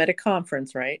room. I'm at a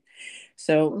conference, right?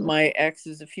 So my ex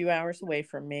is a few hours away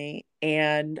from me,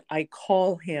 and I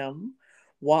call him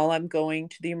while I'm going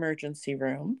to the emergency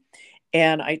room.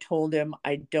 And I told him,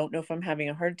 I don't know if I'm having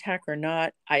a heart attack or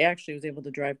not. I actually was able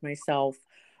to drive myself.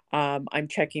 I'm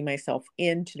checking myself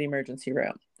into the emergency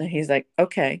room. And he's like,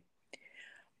 okay.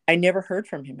 I never heard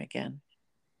from him again.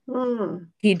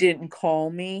 He didn't call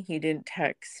me. He didn't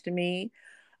text me.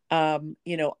 I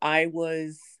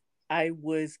was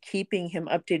keeping him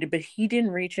updated, but he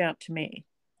didn't reach out to me.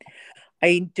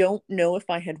 I don't know if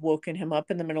I had woken him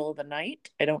up in the middle of the night.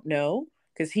 I don't know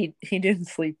because he didn't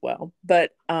sleep well.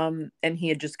 But and he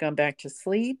had just gone back to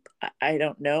sleep. I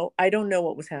don't know. I don't know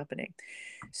what was happening.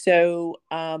 So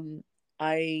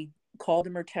I called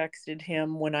him or texted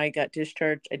him when I got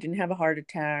discharged. I didn't have a heart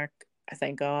attack,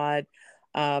 thank God.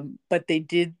 But they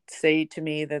did say to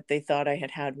me that they thought I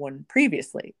had had one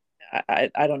previously.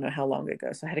 I don't know how long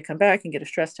ago. So I had to come back and get a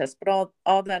stress test. But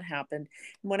all that happened.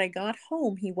 And when I got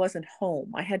home, he wasn't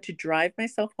home. I had to drive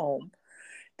myself home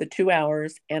the 2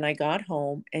 hours, and I got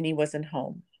home and he wasn't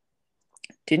home.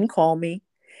 Didn't call me.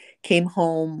 Came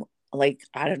home like,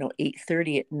 I don't know,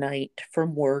 8:30 at night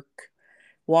from work.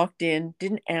 Walked in,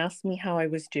 didn't ask me how I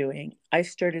was doing. I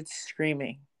started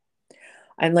screaming.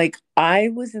 I'm like, I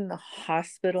was in the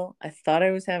hospital. I thought I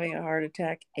was having a heart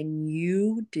attack, and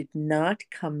you did not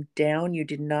come down. You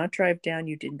did not drive down.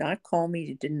 You did not call me.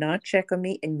 You did not check on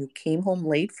me. And you came home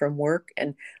late from work.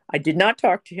 And I did not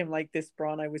talk to him like this,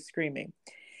 Braun. I was screaming.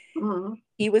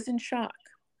 He was in shock.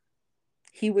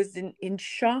 He was in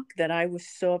shock that I was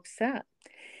so upset.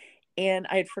 And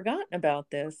I had forgotten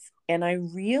about this. And I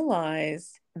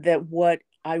realized that what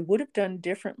I would have done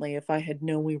differently if I had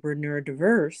known we were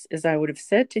neurodiverse is I would have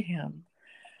said to him,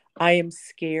 I am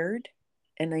scared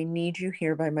and I need you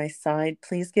here by my side.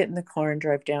 Please get in the car and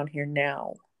drive down here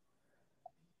now.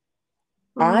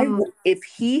 If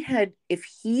he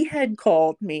had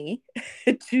called me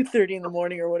at 2:30 in the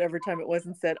morning or whatever time it was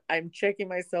and said, I'm checking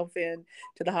myself in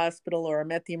to the hospital or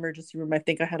I'm at the emergency room, I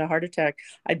think I had a heart attack,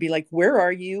 I'd be like, where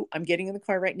are you? I'm getting in the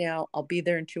car right now. I'll be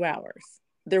there in 2 hours.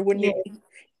 There wouldn't have,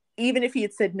 even if he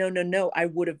had said no, no, no, I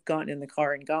would have gotten in the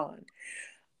car and gone.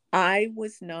 I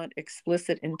was not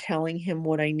explicit in telling him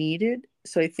what I needed.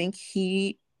 So I think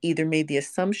he either made the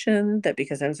assumption that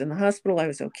because I was in the hospital, I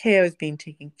was okay, I was being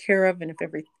taken care of, and if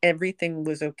everything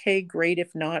was okay, great.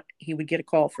 If not, he would get a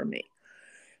call from me.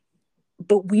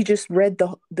 But we just read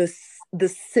the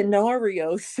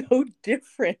scenario so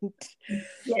different.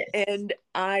 Yes. And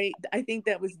I think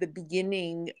that was the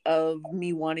beginning of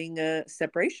me wanting a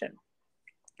separation.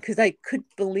 Because I could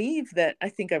believe that. I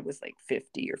think I was like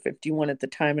 50 or 51 at the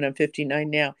time, and I'm 59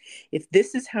 now. If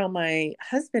this is how my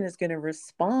husband is going to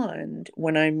respond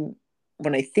when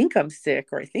I think I'm sick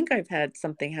or I think I've had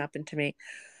something happen to me,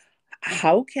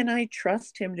 how can I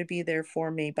trust him to be there for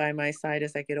me by my side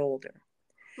as I get older?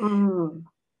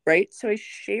 Right? So I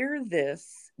share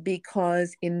this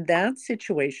because in that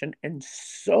situation and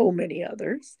so many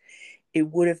others, it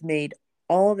would have made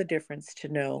all the difference to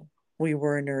know we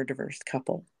were a neurodiverse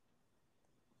couple.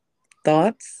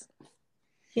 Thoughts?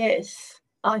 Yes,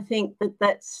 I think that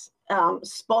that's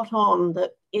spot on,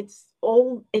 that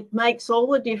it makes all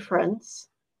the difference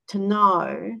to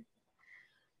know,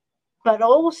 but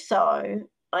also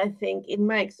I think it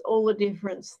makes all the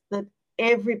difference that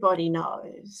everybody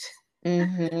knows.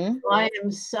 Mm-hmm. I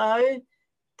am so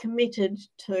committed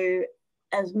to,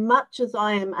 as much as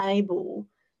I am able,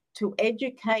 to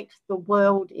educate the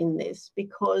world in this,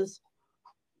 because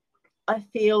I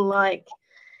feel like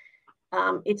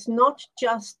it's not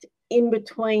just in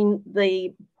between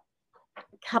the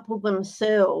couple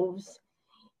themselves,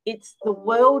 it's the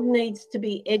world needs to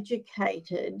be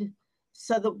educated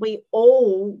so that we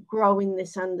all grow in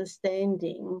this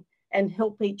understanding and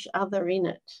help each other in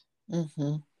it.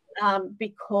 Mm-hmm.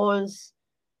 Because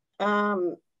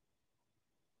um,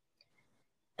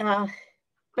 uh,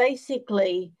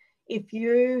 basically, if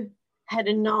you had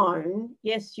known,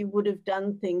 yes, you would have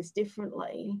done things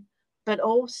differently, but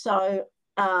also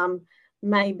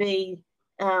maybe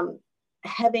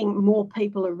having more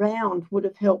people around would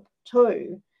have helped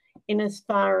too, in as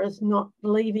far as not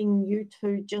leaving you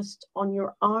two just on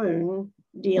your own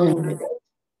dealing Mm-hmm. with it.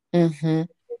 Mm-hmm.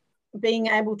 Being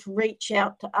able to reach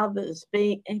out to others,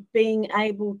 being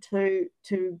able to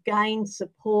gain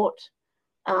support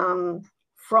um,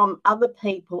 from other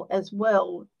people as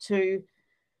well, to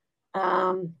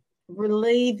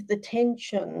relieve the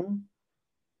tension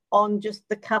on just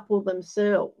the couple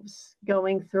themselves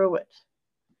going through it.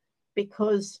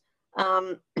 Because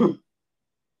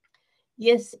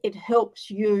yes, it helps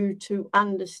you to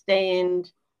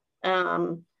understand,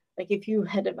 like if you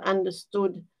had have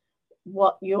understood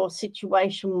what your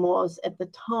situation was at the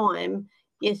time,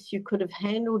 yes, you could have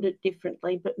handled it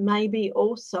differently, but maybe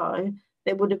also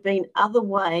there would have been other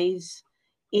ways,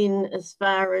 in as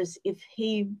far as if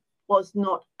he was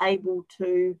not able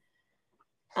to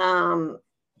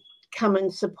come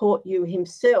and support you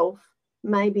himself,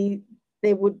 maybe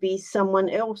there would be someone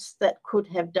else that could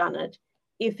have done it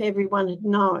if everyone had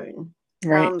known.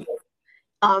 Right.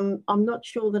 I'm not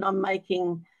sure that I'm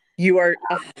making. You are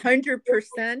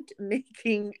 100%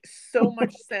 making so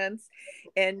much sense.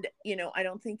 And, I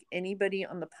don't think anybody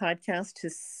on the podcast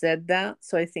has said that.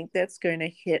 So I think that's going to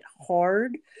hit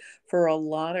hard for a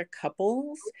lot of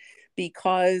couples,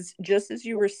 because just as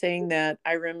you were saying that,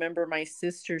 I remember my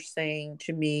sister saying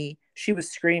to me, she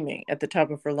was screaming at the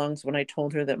top of her lungs when I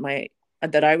told her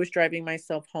that I was driving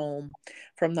myself home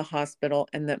from the hospital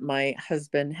and that my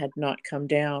husband had not come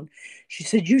down. She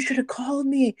said, "You should have called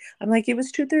me." I'm like, "It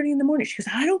was 2:30 in the morning." She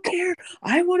goes, "I don't care.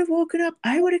 I would have woken up.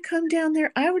 I would have come down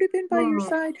there. I would have been by your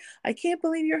side. I can't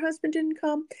believe your husband didn't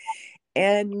come."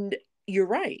 And you're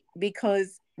right,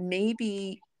 because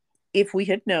maybe if we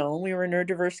had known we were a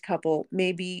neurodiverse couple,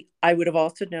 maybe I would have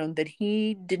also known that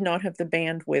he did not have the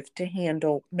bandwidth to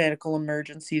handle medical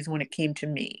emergencies when it came to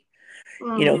me.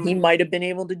 He might have been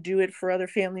able to do it for other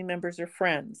family members or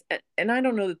friends. And I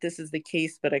don't know that this is the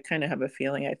case, but I kind of have a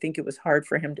feeling. I think it was hard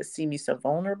for him to see me so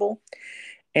vulnerable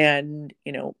and,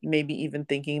 maybe even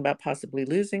thinking about possibly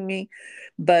losing me.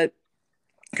 But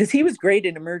because he was great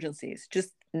in emergencies,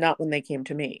 just not when they came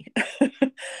to me.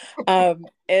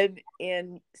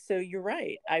 And so you're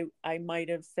right. I might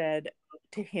have said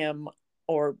to him,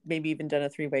 or maybe even done a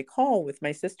 3-way call with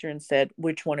my sister and said,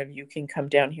 "Which one of you can come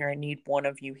down here? I need one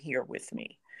of you here with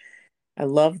me." I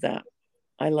love that.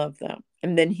 I love that.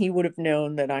 And then he would have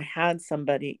known that I had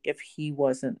somebody if he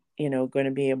wasn't, going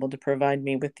to be able to provide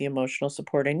me with the emotional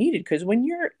support I needed. Because when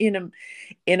you're in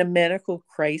a medical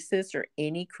crisis or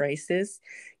any crisis,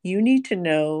 you need to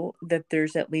know that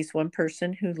there's at least one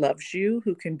person who loves you,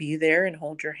 who can be there and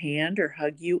hold your hand or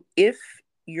hug you if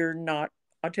you're not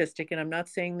autistic. And I'm not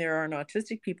saying there aren't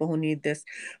autistic people who need this,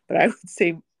 but I would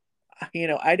say,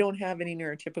 I don't have any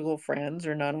neurotypical friends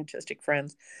or non-autistic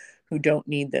friends who don't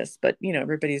need this, but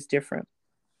everybody's different.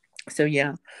 So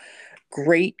yeah,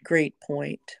 great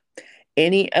point.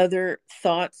 Any other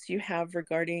thoughts you have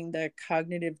regarding the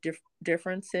cognitive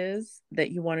differences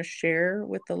that you want to share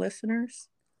with the listeners?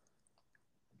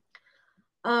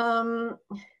 Well,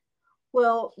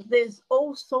 there's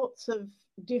all sorts of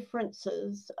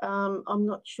differences. I'm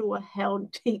not sure how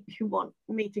deep you want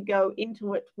me to go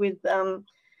into it with the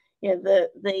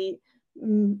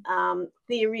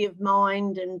theory of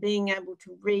mind and being able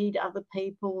to read other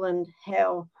people, and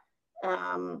how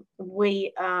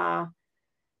we are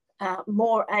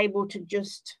more able to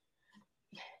just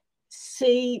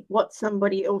see what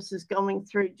somebody else is going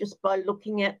through just by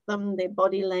looking at them, their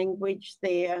body language,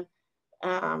 their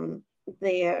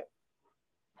their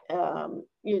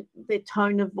their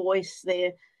tone of voice,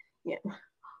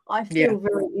 I feel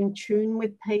very in tune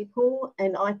with people,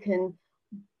 and I can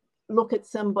look at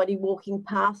somebody walking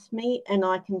past me and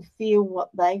I can feel what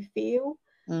they feel.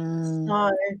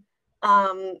 So,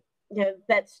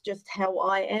 that's just how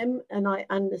I am. And I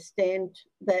understand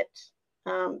that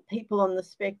people on the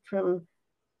spectrum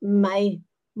may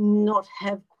not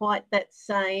have quite that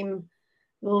same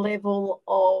level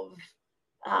of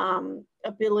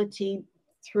ability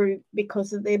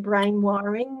because of their brain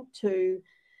wiring to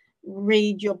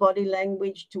read your body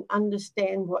language, to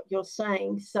understand what you're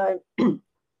saying. So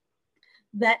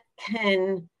that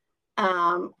can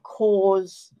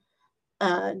cause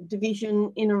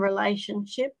division in a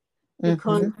relationship,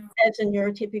 because as a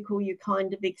neurotypical, you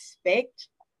kind of expect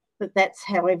that that's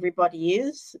how everybody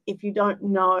is. If you don't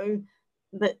know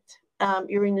that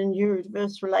you're in a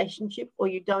neurodiverse relationship, or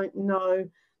you don't know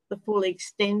the full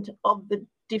extent of the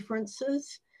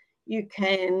differences, you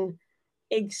can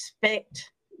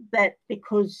expect that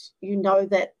because you know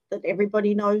that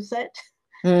everybody knows that.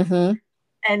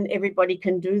 And everybody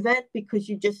can do that, because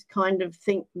you just kind of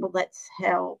think, well, that's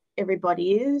how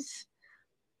everybody is.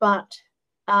 But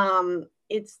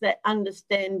it's that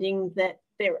understanding that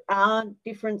there are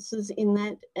differences in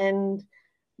that, and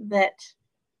that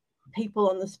people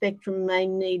on the spectrum may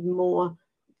need more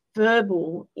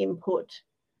verbal input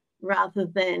rather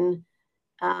than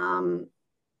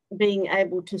being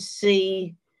able to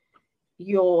see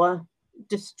your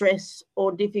distress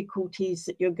or difficulties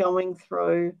that you're going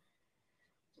through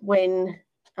when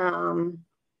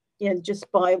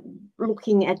just by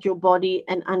looking at your body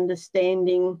and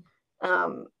understanding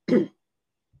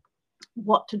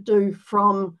what to do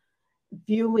from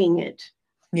viewing it.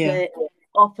 That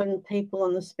often people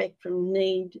on the spectrum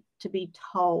need to be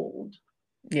told.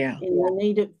 They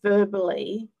need it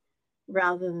verbally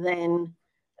rather than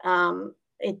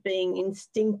it being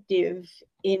instinctive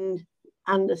in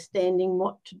understanding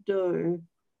what to do,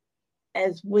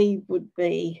 as we would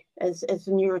be, as a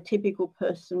neurotypical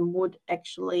person would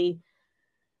actually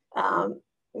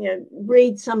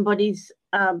read somebody's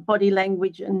body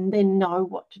language and then know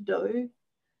what to do.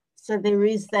 So there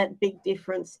is that big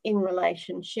difference in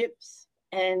relationships,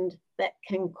 and that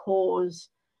can cause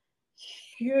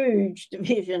huge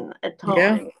division at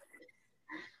times.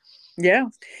 Yeah,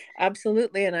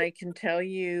 absolutely. And I can tell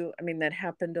you, I mean, that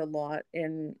happened a lot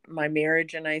in my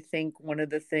marriage. And I think one of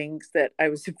the things that I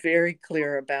was very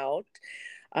clear about,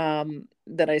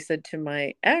 that I said to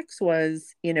my ex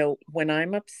was, when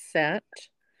I'm upset,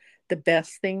 the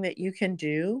best thing that you can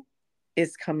do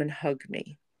is come and hug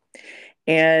me.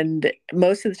 And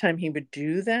most of the time he would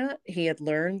do that. He had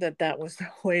learned that that was the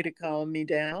way to calm me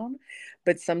down.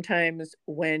 But sometimes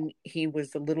when he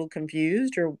was a little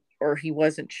confused, or he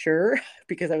wasn't sure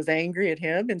because I was angry at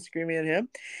him and screaming at him,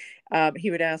 he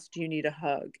would ask, do you need a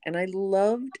hug? And I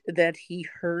loved that he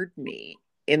heard me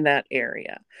in that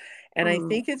area. And I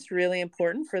think it's really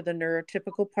important for the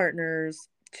neurotypical partners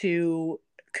to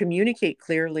communicate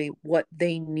clearly what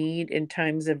they need in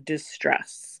times of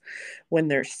distress, when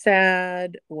they're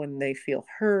sad, when they feel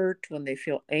hurt, when they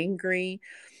feel angry,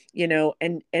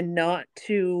 and not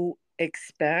to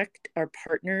expect our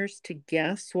partners to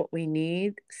guess what we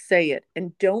need. Say it,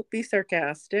 and don't be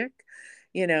sarcastic,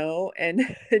 and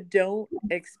don't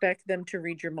expect them to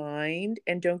read your mind,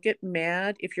 and don't get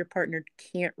mad if your partner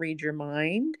can't read your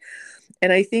mind.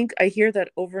 And I think I hear that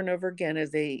over and over again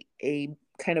as a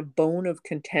kind of bone of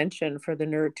contention for the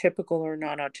neurotypical or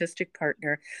non-autistic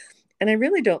partner. And I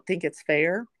really don't think it's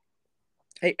fair.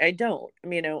 I don't.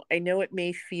 I know it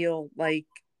may feel like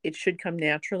it should come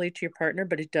naturally to your partner,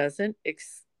 but it doesn't.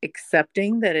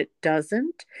 Accepting that it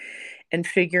doesn't, and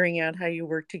figuring out how you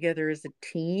work together as a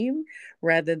team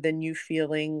rather than you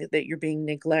feeling that you're being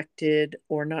neglected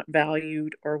or not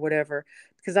valued or whatever.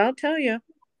 Because I'll tell you,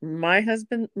 my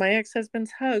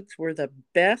ex-husband's hugs were the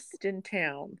best in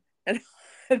town, and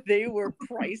they were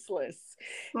priceless.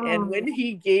 And when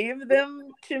he gave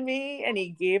them to me, and he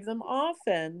gave them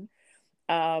often,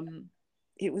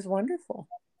 it was wonderful.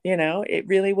 It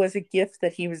really was a gift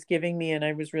that he was giving me, and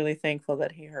I was really thankful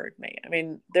that he heard me. I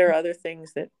mean, there are other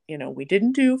things that, we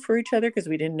didn't do for each other because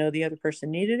we didn't know the other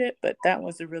person needed it, but that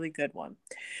was a really good one.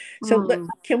 So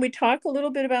can we talk a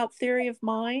little bit about theory of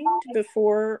mind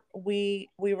before we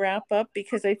wrap up?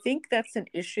 Because I think that's an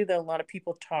issue that a lot of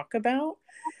people talk about,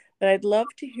 but I'd love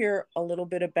to hear a little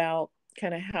bit about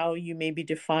kind of how you maybe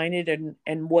define it,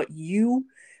 and what you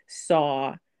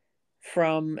saw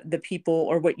from the people,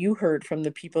 or what you heard from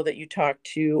the people that you talked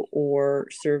to or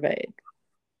surveyed.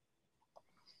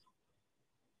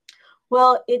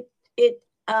 Well, it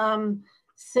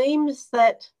seems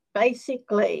that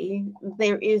basically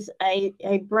there is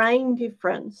a brain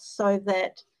difference, so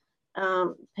that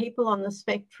people on the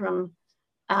spectrum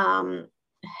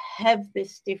have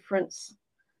this difference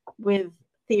with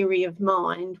theory of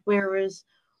mind, whereas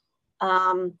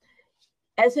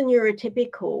as a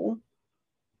neurotypical,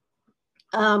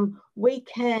 we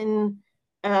can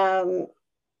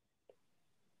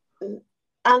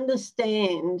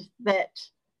understand that.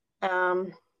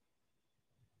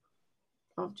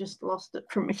 I've just lost it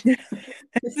from me.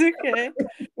 It's okay.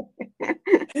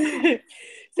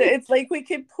 So it's like we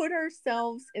can put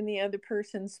ourselves in the other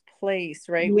person's place,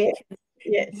 right? Yes.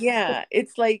 Yes. Yeah,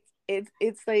 it's like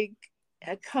it's like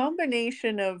a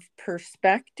combination of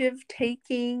perspective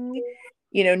taking,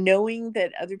 knowing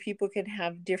that other people can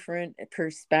have different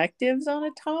perspectives on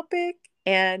a topic,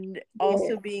 and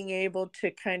also being able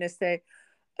to kind of say,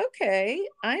 okay,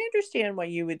 I understand why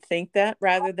you would think that,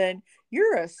 rather than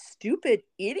you're a stupid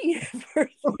idiot for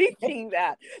thinking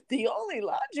that. The only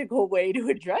logical way to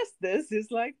address this is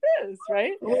like this,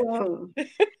 right? Mm.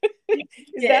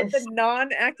 Is that the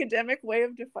non-academic way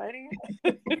of defining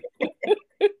it?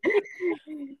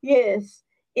 Yes,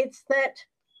 it's that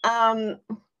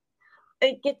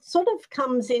it sort of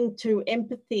comes into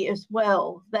empathy as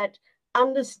well, that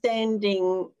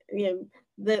understanding,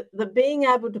 the being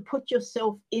able to put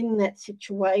yourself in that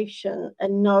situation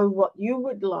and know what you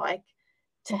would like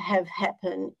to have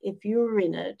happen if you're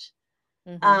in it,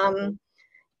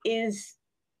 is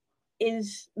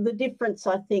the difference.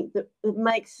 I think that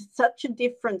makes such a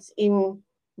difference in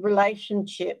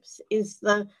relationships is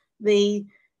the the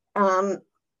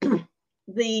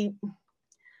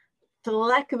for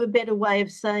lack of a better way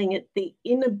of saying it, the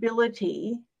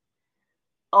inability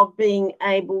of being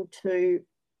able to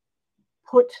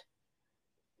put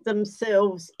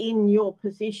themselves in your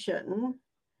position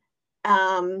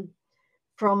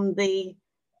from the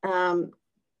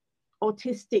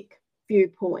autistic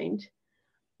viewpoint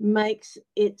makes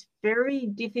it very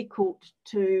difficult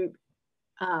to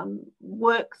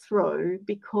work through,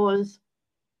 because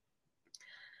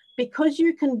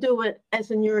you can do it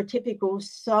as a neurotypical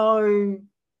so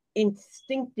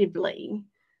instinctively.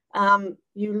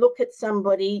 You look at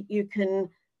somebody, you can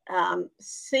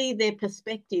see their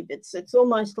perspective. It's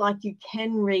almost like you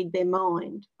can read their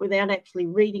mind without actually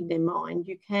reading their mind.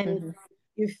 You can,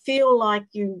 you feel like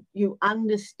you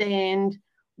understand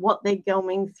what they're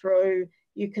going through.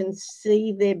 You can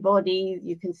see their body,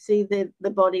 you can see the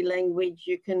body language,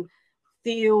 you can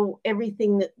feel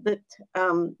everything that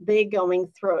they're going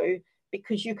through,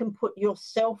 because you can put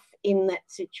yourself in that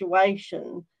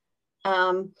situation.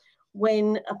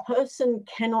 When a person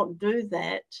cannot do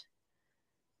that,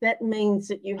 that means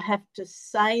that you have to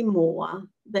say more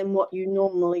than what you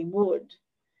normally would.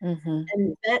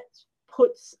 And that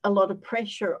puts a lot of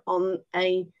pressure on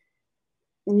a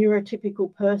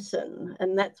neurotypical person.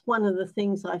 And that's one of the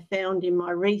things I found in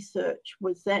my research,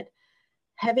 was that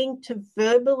having to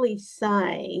verbally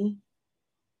say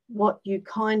what you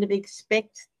kind of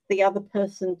expect the other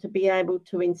person to be able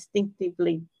to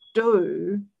instinctively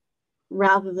do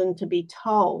rather than to be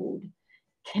told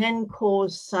can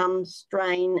cause some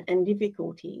strain and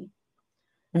difficulty.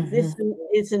 This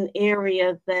is an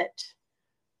area that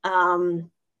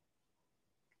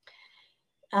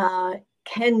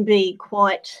can be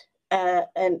quite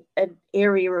an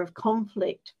area of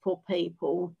conflict for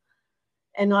people.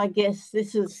 And I guess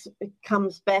it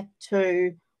comes back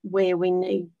to where we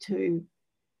need to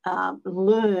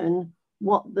learn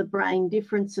what the brain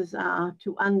differences are,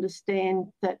 to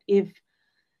understand that if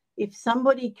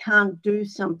somebody can't do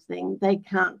something, they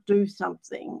can't do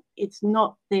something. It's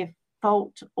not their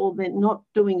fault, or they're not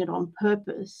doing it on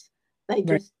purpose. They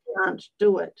just can't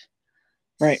do it.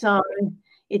 Right. So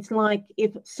it's like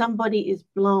if somebody is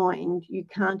blind, you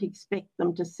can't expect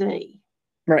them to see.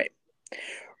 Right.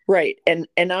 Right. And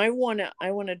I want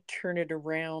to turn it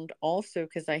around also,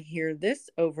 because I hear this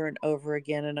over and over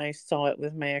again, and I saw it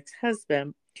with my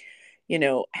ex-husband,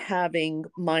 having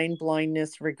mind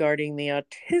blindness regarding the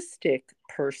autistic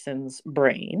person's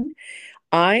brain.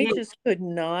 I just could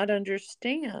not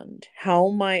understand how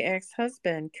my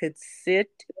ex-husband could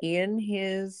sit in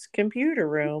his computer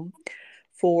room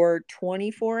for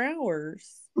 24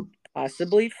 hours,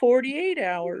 possibly 48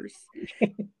 hours,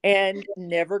 and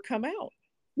never come out.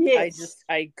 Yes.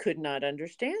 I could not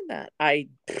understand that.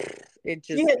 It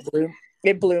just Yes.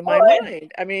 blew my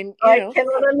mind. I mean, I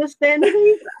cannot understand it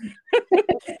either.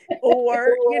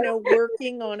 or,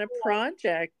 working on a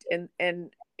project, and I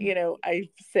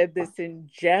said this in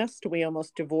jest, we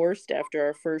almost divorced after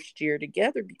our first year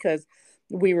together, because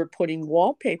we were putting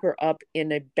wallpaper up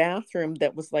in a bathroom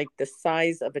that was like the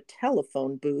size of a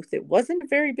telephone booth. It wasn't a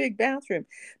very big bathroom,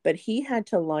 but he had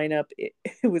to line up, it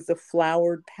was a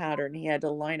flowered pattern. He had to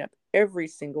line up every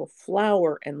single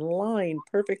flower and line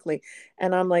perfectly.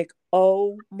 And I'm like,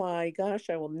 oh my gosh,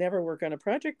 I will never work on a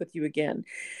project with you again.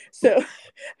 So,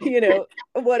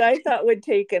 what I thought would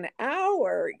take an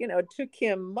hour, took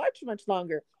him much, much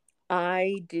longer.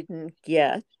 I didn't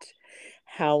get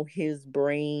how his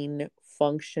brain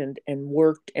functioned and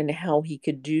worked and how he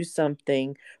could do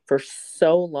something for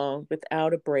so long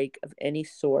without a break of any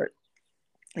sort.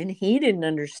 And he didn't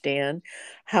understand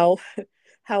how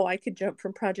how I could jump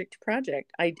from project to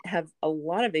project. I have a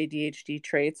lot of ADHD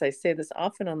traits. I say this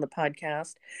often on the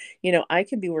podcast. I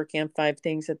can be working on 5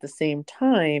 things at the same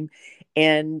time,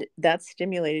 and that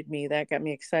stimulated me. That got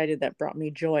me excited. That brought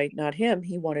me joy. Not him.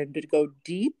 He wanted to go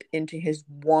deep into his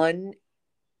one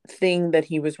thing that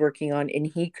he was working on, and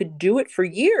he could do it for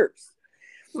years.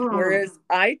 Whereas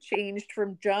I changed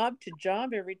from job to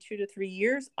job every 2 to 3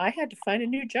 years. I had to find a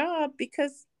new job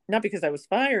because not because I was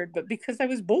fired, but because I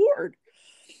was bored.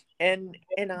 And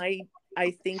I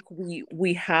think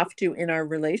we have to, in our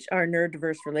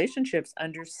neurodiverse relationships,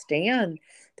 understand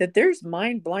that there's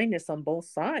mind blindness on both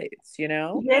sides.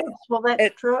 Yes, well,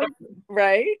 that's true.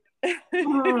 Right. Yes,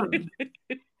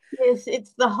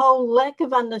 it's the whole lack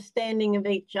of understanding of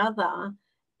each other,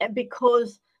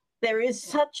 because there is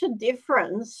such a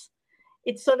difference.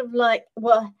 It's sort of like,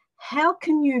 well, how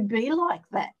can you be like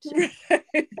that?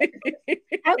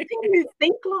 How can you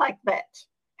think like that?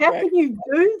 How can you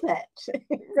do that?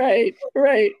 Right.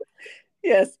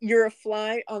 Yes, you're a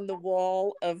fly on the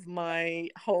wall of my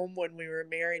home when we were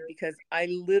married, because I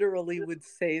literally would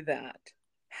say that.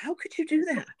 How could you do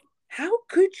that? How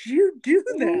could you do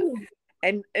that?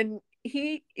 And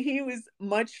he was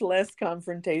much less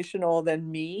confrontational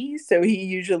than me, so he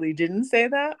usually didn't say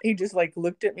that. He just like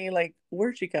looked at me like,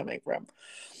 where's she coming from?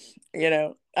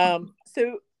 So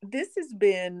this has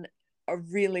been a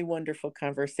really wonderful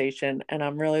conversation, and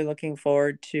I'm really looking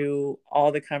forward to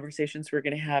all the conversations we're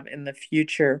going to have in the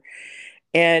future.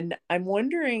 And I'm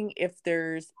wondering if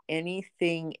there's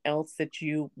anything else that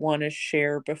you want to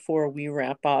share before we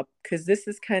wrap up, because this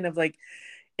is kind of like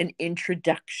an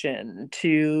introduction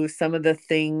to some of the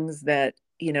things that,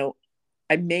 I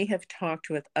may have talked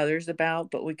with others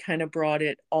about, but we kind of brought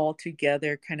it all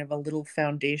together, kind of a little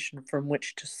foundation from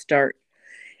which to start.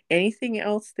 Anything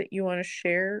else that you want to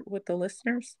share with the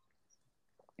listeners?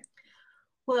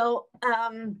 Well,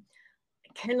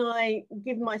 can I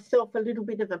give myself a little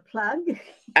bit of a plug?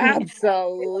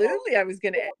 Absolutely. I was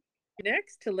going to ask you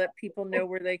next to let people know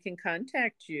where they can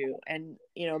contact you and,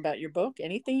 about your book.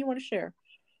 Anything you want to share?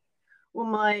 Well,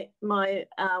 my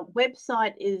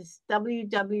website is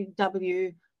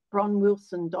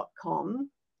www.bronwilson.com.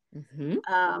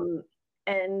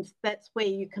 And that's where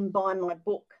you can buy my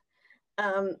book.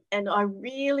 And I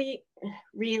really,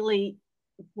 really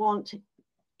want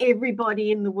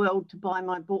everybody in the world to buy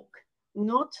my book,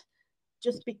 not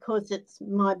just because it's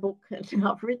my book and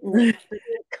I've written it,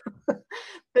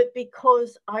 but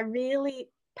because I really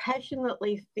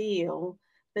passionately feel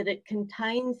that it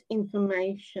contains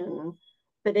information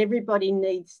that everybody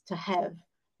needs to have,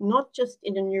 not just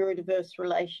in a neurodiverse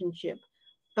relationship,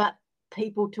 but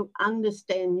people to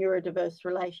understand neurodiverse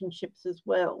relationships as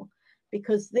well.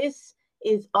 Because this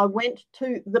is, I went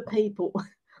to the people.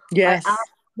 Yes. I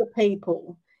asked the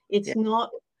people. It's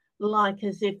not like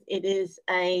as if it is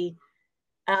a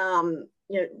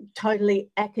totally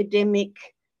academic,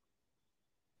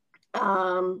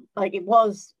 like it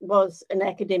was an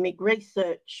academic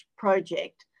research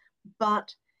project,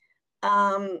 but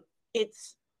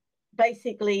it's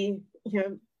basically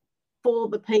for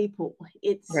the people.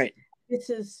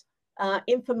 This is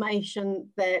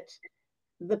information that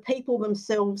the people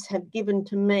themselves have given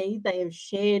to me. They have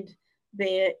shared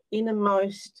their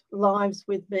innermost lives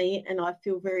with me, and I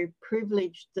feel very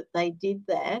privileged that they did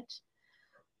that.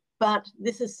 But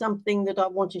this is something that I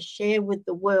want to share with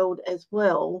the world as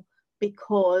well,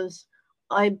 because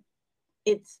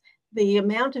it's the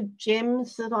amount of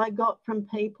gems that I got from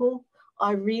people.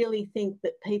 I really think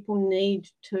that people need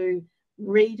to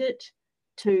read it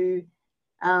to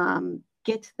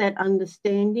get that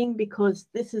understanding, because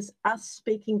this is us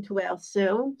speaking to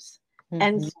ourselves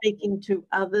and speaking to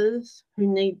others who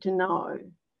need to know.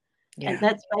 And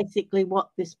that's basically what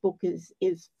this book is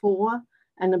for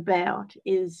and about.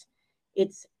 It's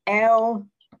our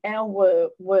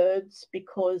words,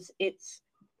 because it's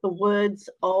the words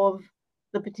of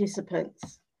the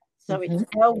participants. So it's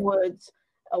our words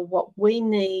of what we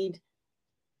need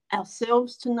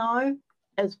ourselves to know,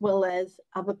 as well as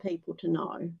other people to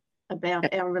know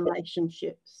about our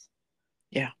relationships.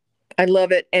 Yeah, I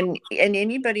love it. And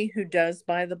anybody who does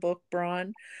buy the book,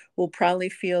 Bron, will probably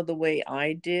feel the way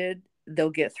I did.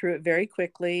 They'll get through it very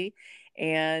quickly.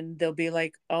 and they'll be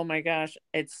like, oh my gosh,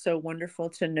 it's so wonderful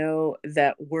to know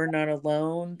that we're not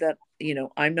alone, that,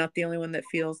 I'm not the only one that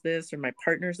feels this, or my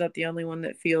partner's not the only one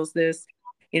that feels this.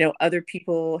 Other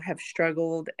people have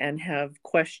struggled and have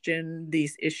questioned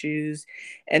these issues.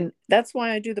 And that's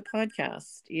why I do the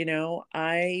podcast.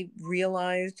 I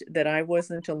realized that I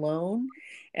wasn't alone.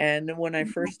 And when I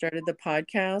first started the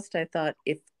podcast, I thought,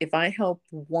 if I help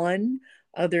one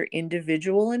other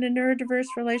individual in a neurodiverse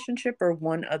relationship or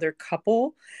one other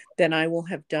couple, then I will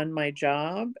have done my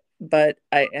job. But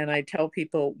I tell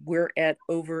people we're at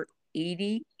over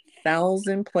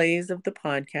 80,000 plays of the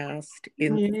podcast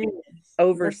in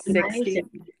over That's 60 amazing.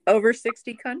 over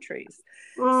 60 countries.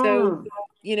 So,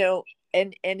 Mm.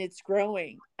 and it's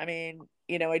growing. I mean,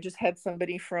 I just had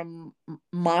somebody from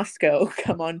Moscow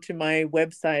come onto my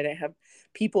website. I have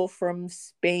people from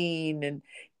Spain and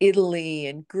Italy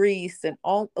and Greece and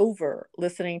all over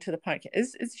listening to the podcast.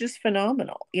 It's just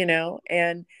phenomenal,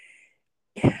 and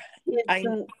Yes, I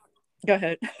go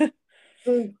ahead.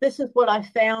 and this is what I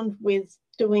found with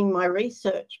doing my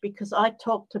research, because I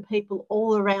talk to people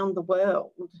all around the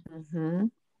world, Mm-hmm.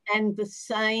 and the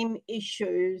same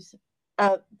issues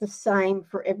are the same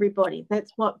for everybody.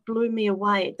 That's what blew me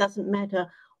away. It doesn't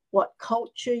matter what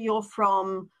culture you're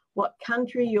from, what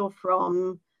country you're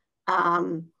from,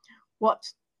 what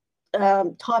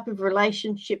type of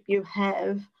relationship you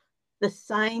have, the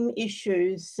same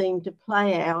issues seem to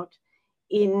play out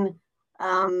in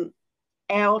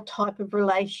our type of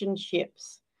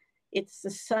relationships. It's the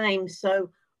same.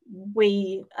 So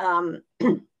we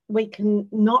we can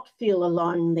not feel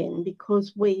alone then,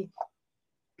 because we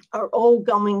are all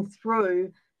going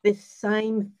through this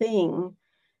same thing.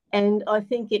 And I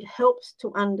think it helps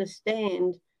to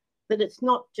understand that it's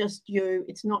not just you,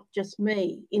 it's not just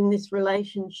me in this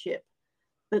relationship,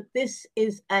 but this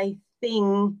is a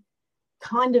thing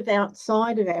kind of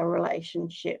outside of our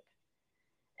relationship.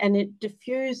 And it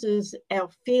diffuses our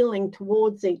feeling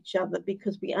towards each other,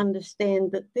 because we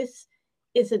understand that this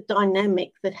is a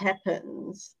dynamic that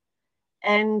happens.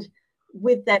 And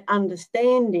with that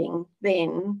understanding,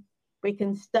 then we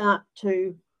can start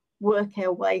to work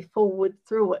our way forward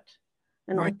through it.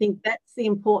 And I Right. think that's the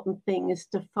important thing, is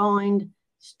to find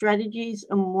strategies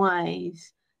and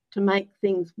ways to make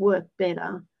things work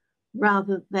better,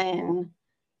 rather than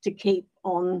to keep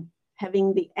on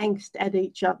having the angst at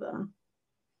each other.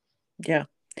 Yeah.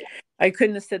 I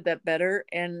couldn't have said that better.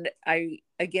 And I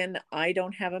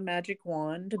don't have a magic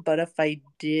wand, but if I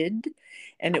did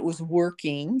and it was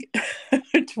working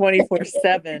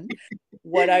 24/7,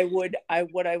 what I would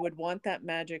want that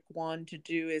magic wand to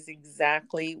do is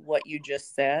exactly what you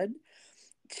just said,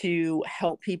 to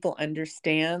help people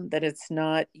understand that it's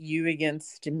not you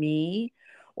against me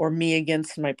or me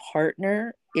against my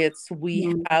partner. It's we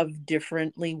Mm. have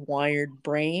differently wired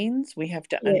brains. We have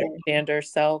to Yeah. understand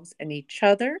ourselves and each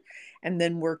other, and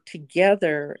then work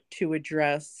together to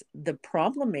address the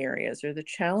problem areas or the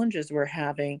challenges we're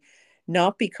having,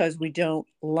 not because we don't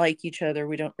like each other,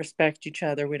 we don't respect each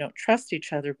other, we don't trust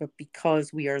each other, but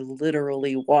because we are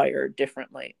literally wired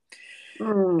differently. So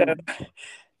Mm.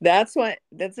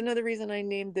 that's another reason I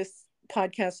named this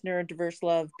podcast Neurodiverse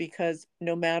Love, because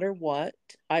no matter what,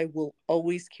 I will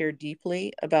always care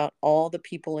deeply about all the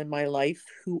people in my life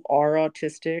who are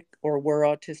autistic or were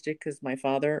autistic, because my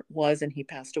father was and he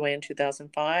passed away in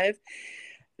 2005.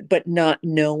 But not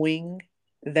knowing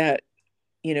that,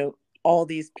 all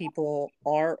these people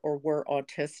are or were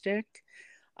autistic,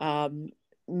 um,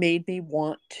 made me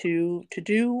want to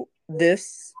do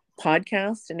this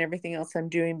podcast and everything else I'm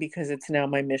doing, because it's now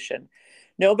my mission.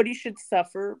 Nobody should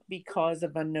suffer because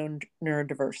of unknown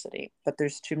neurodiversity, but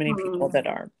there's too many people Mm. that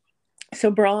are.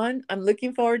 So, Braun, I'm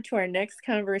looking forward to our next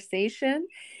conversation,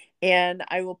 and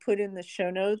I will put in the show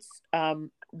notes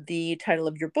the title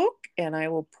of your book, and I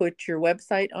will put your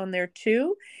website on there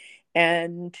too.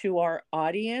 And to our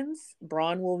audience,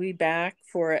 Braun will be back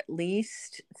for at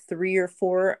least 3 or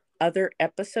 4 other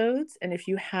episodes. And if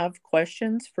you have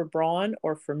questions for Braun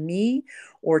or for me,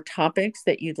 or topics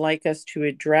that you'd like us to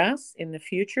address in the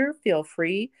future, feel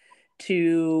free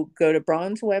to go to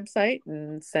Braun's website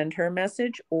and send her a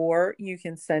message, or you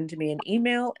can send me an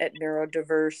email at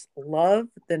neurodiverselove,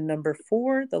 the number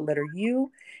 4, the letter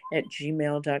U, at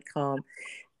gmail.com.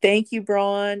 Thank you,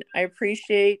 Braun. I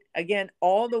appreciate, again,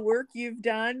 all the work you've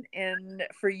done, and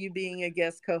for you being a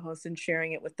guest co-host and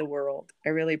sharing it with the world. I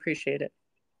really appreciate it.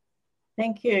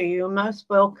 Thank you. You're most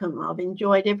welcome. I've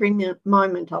enjoyed every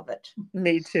moment of it.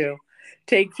 Me too.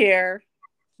 Take care.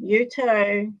 You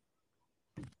too.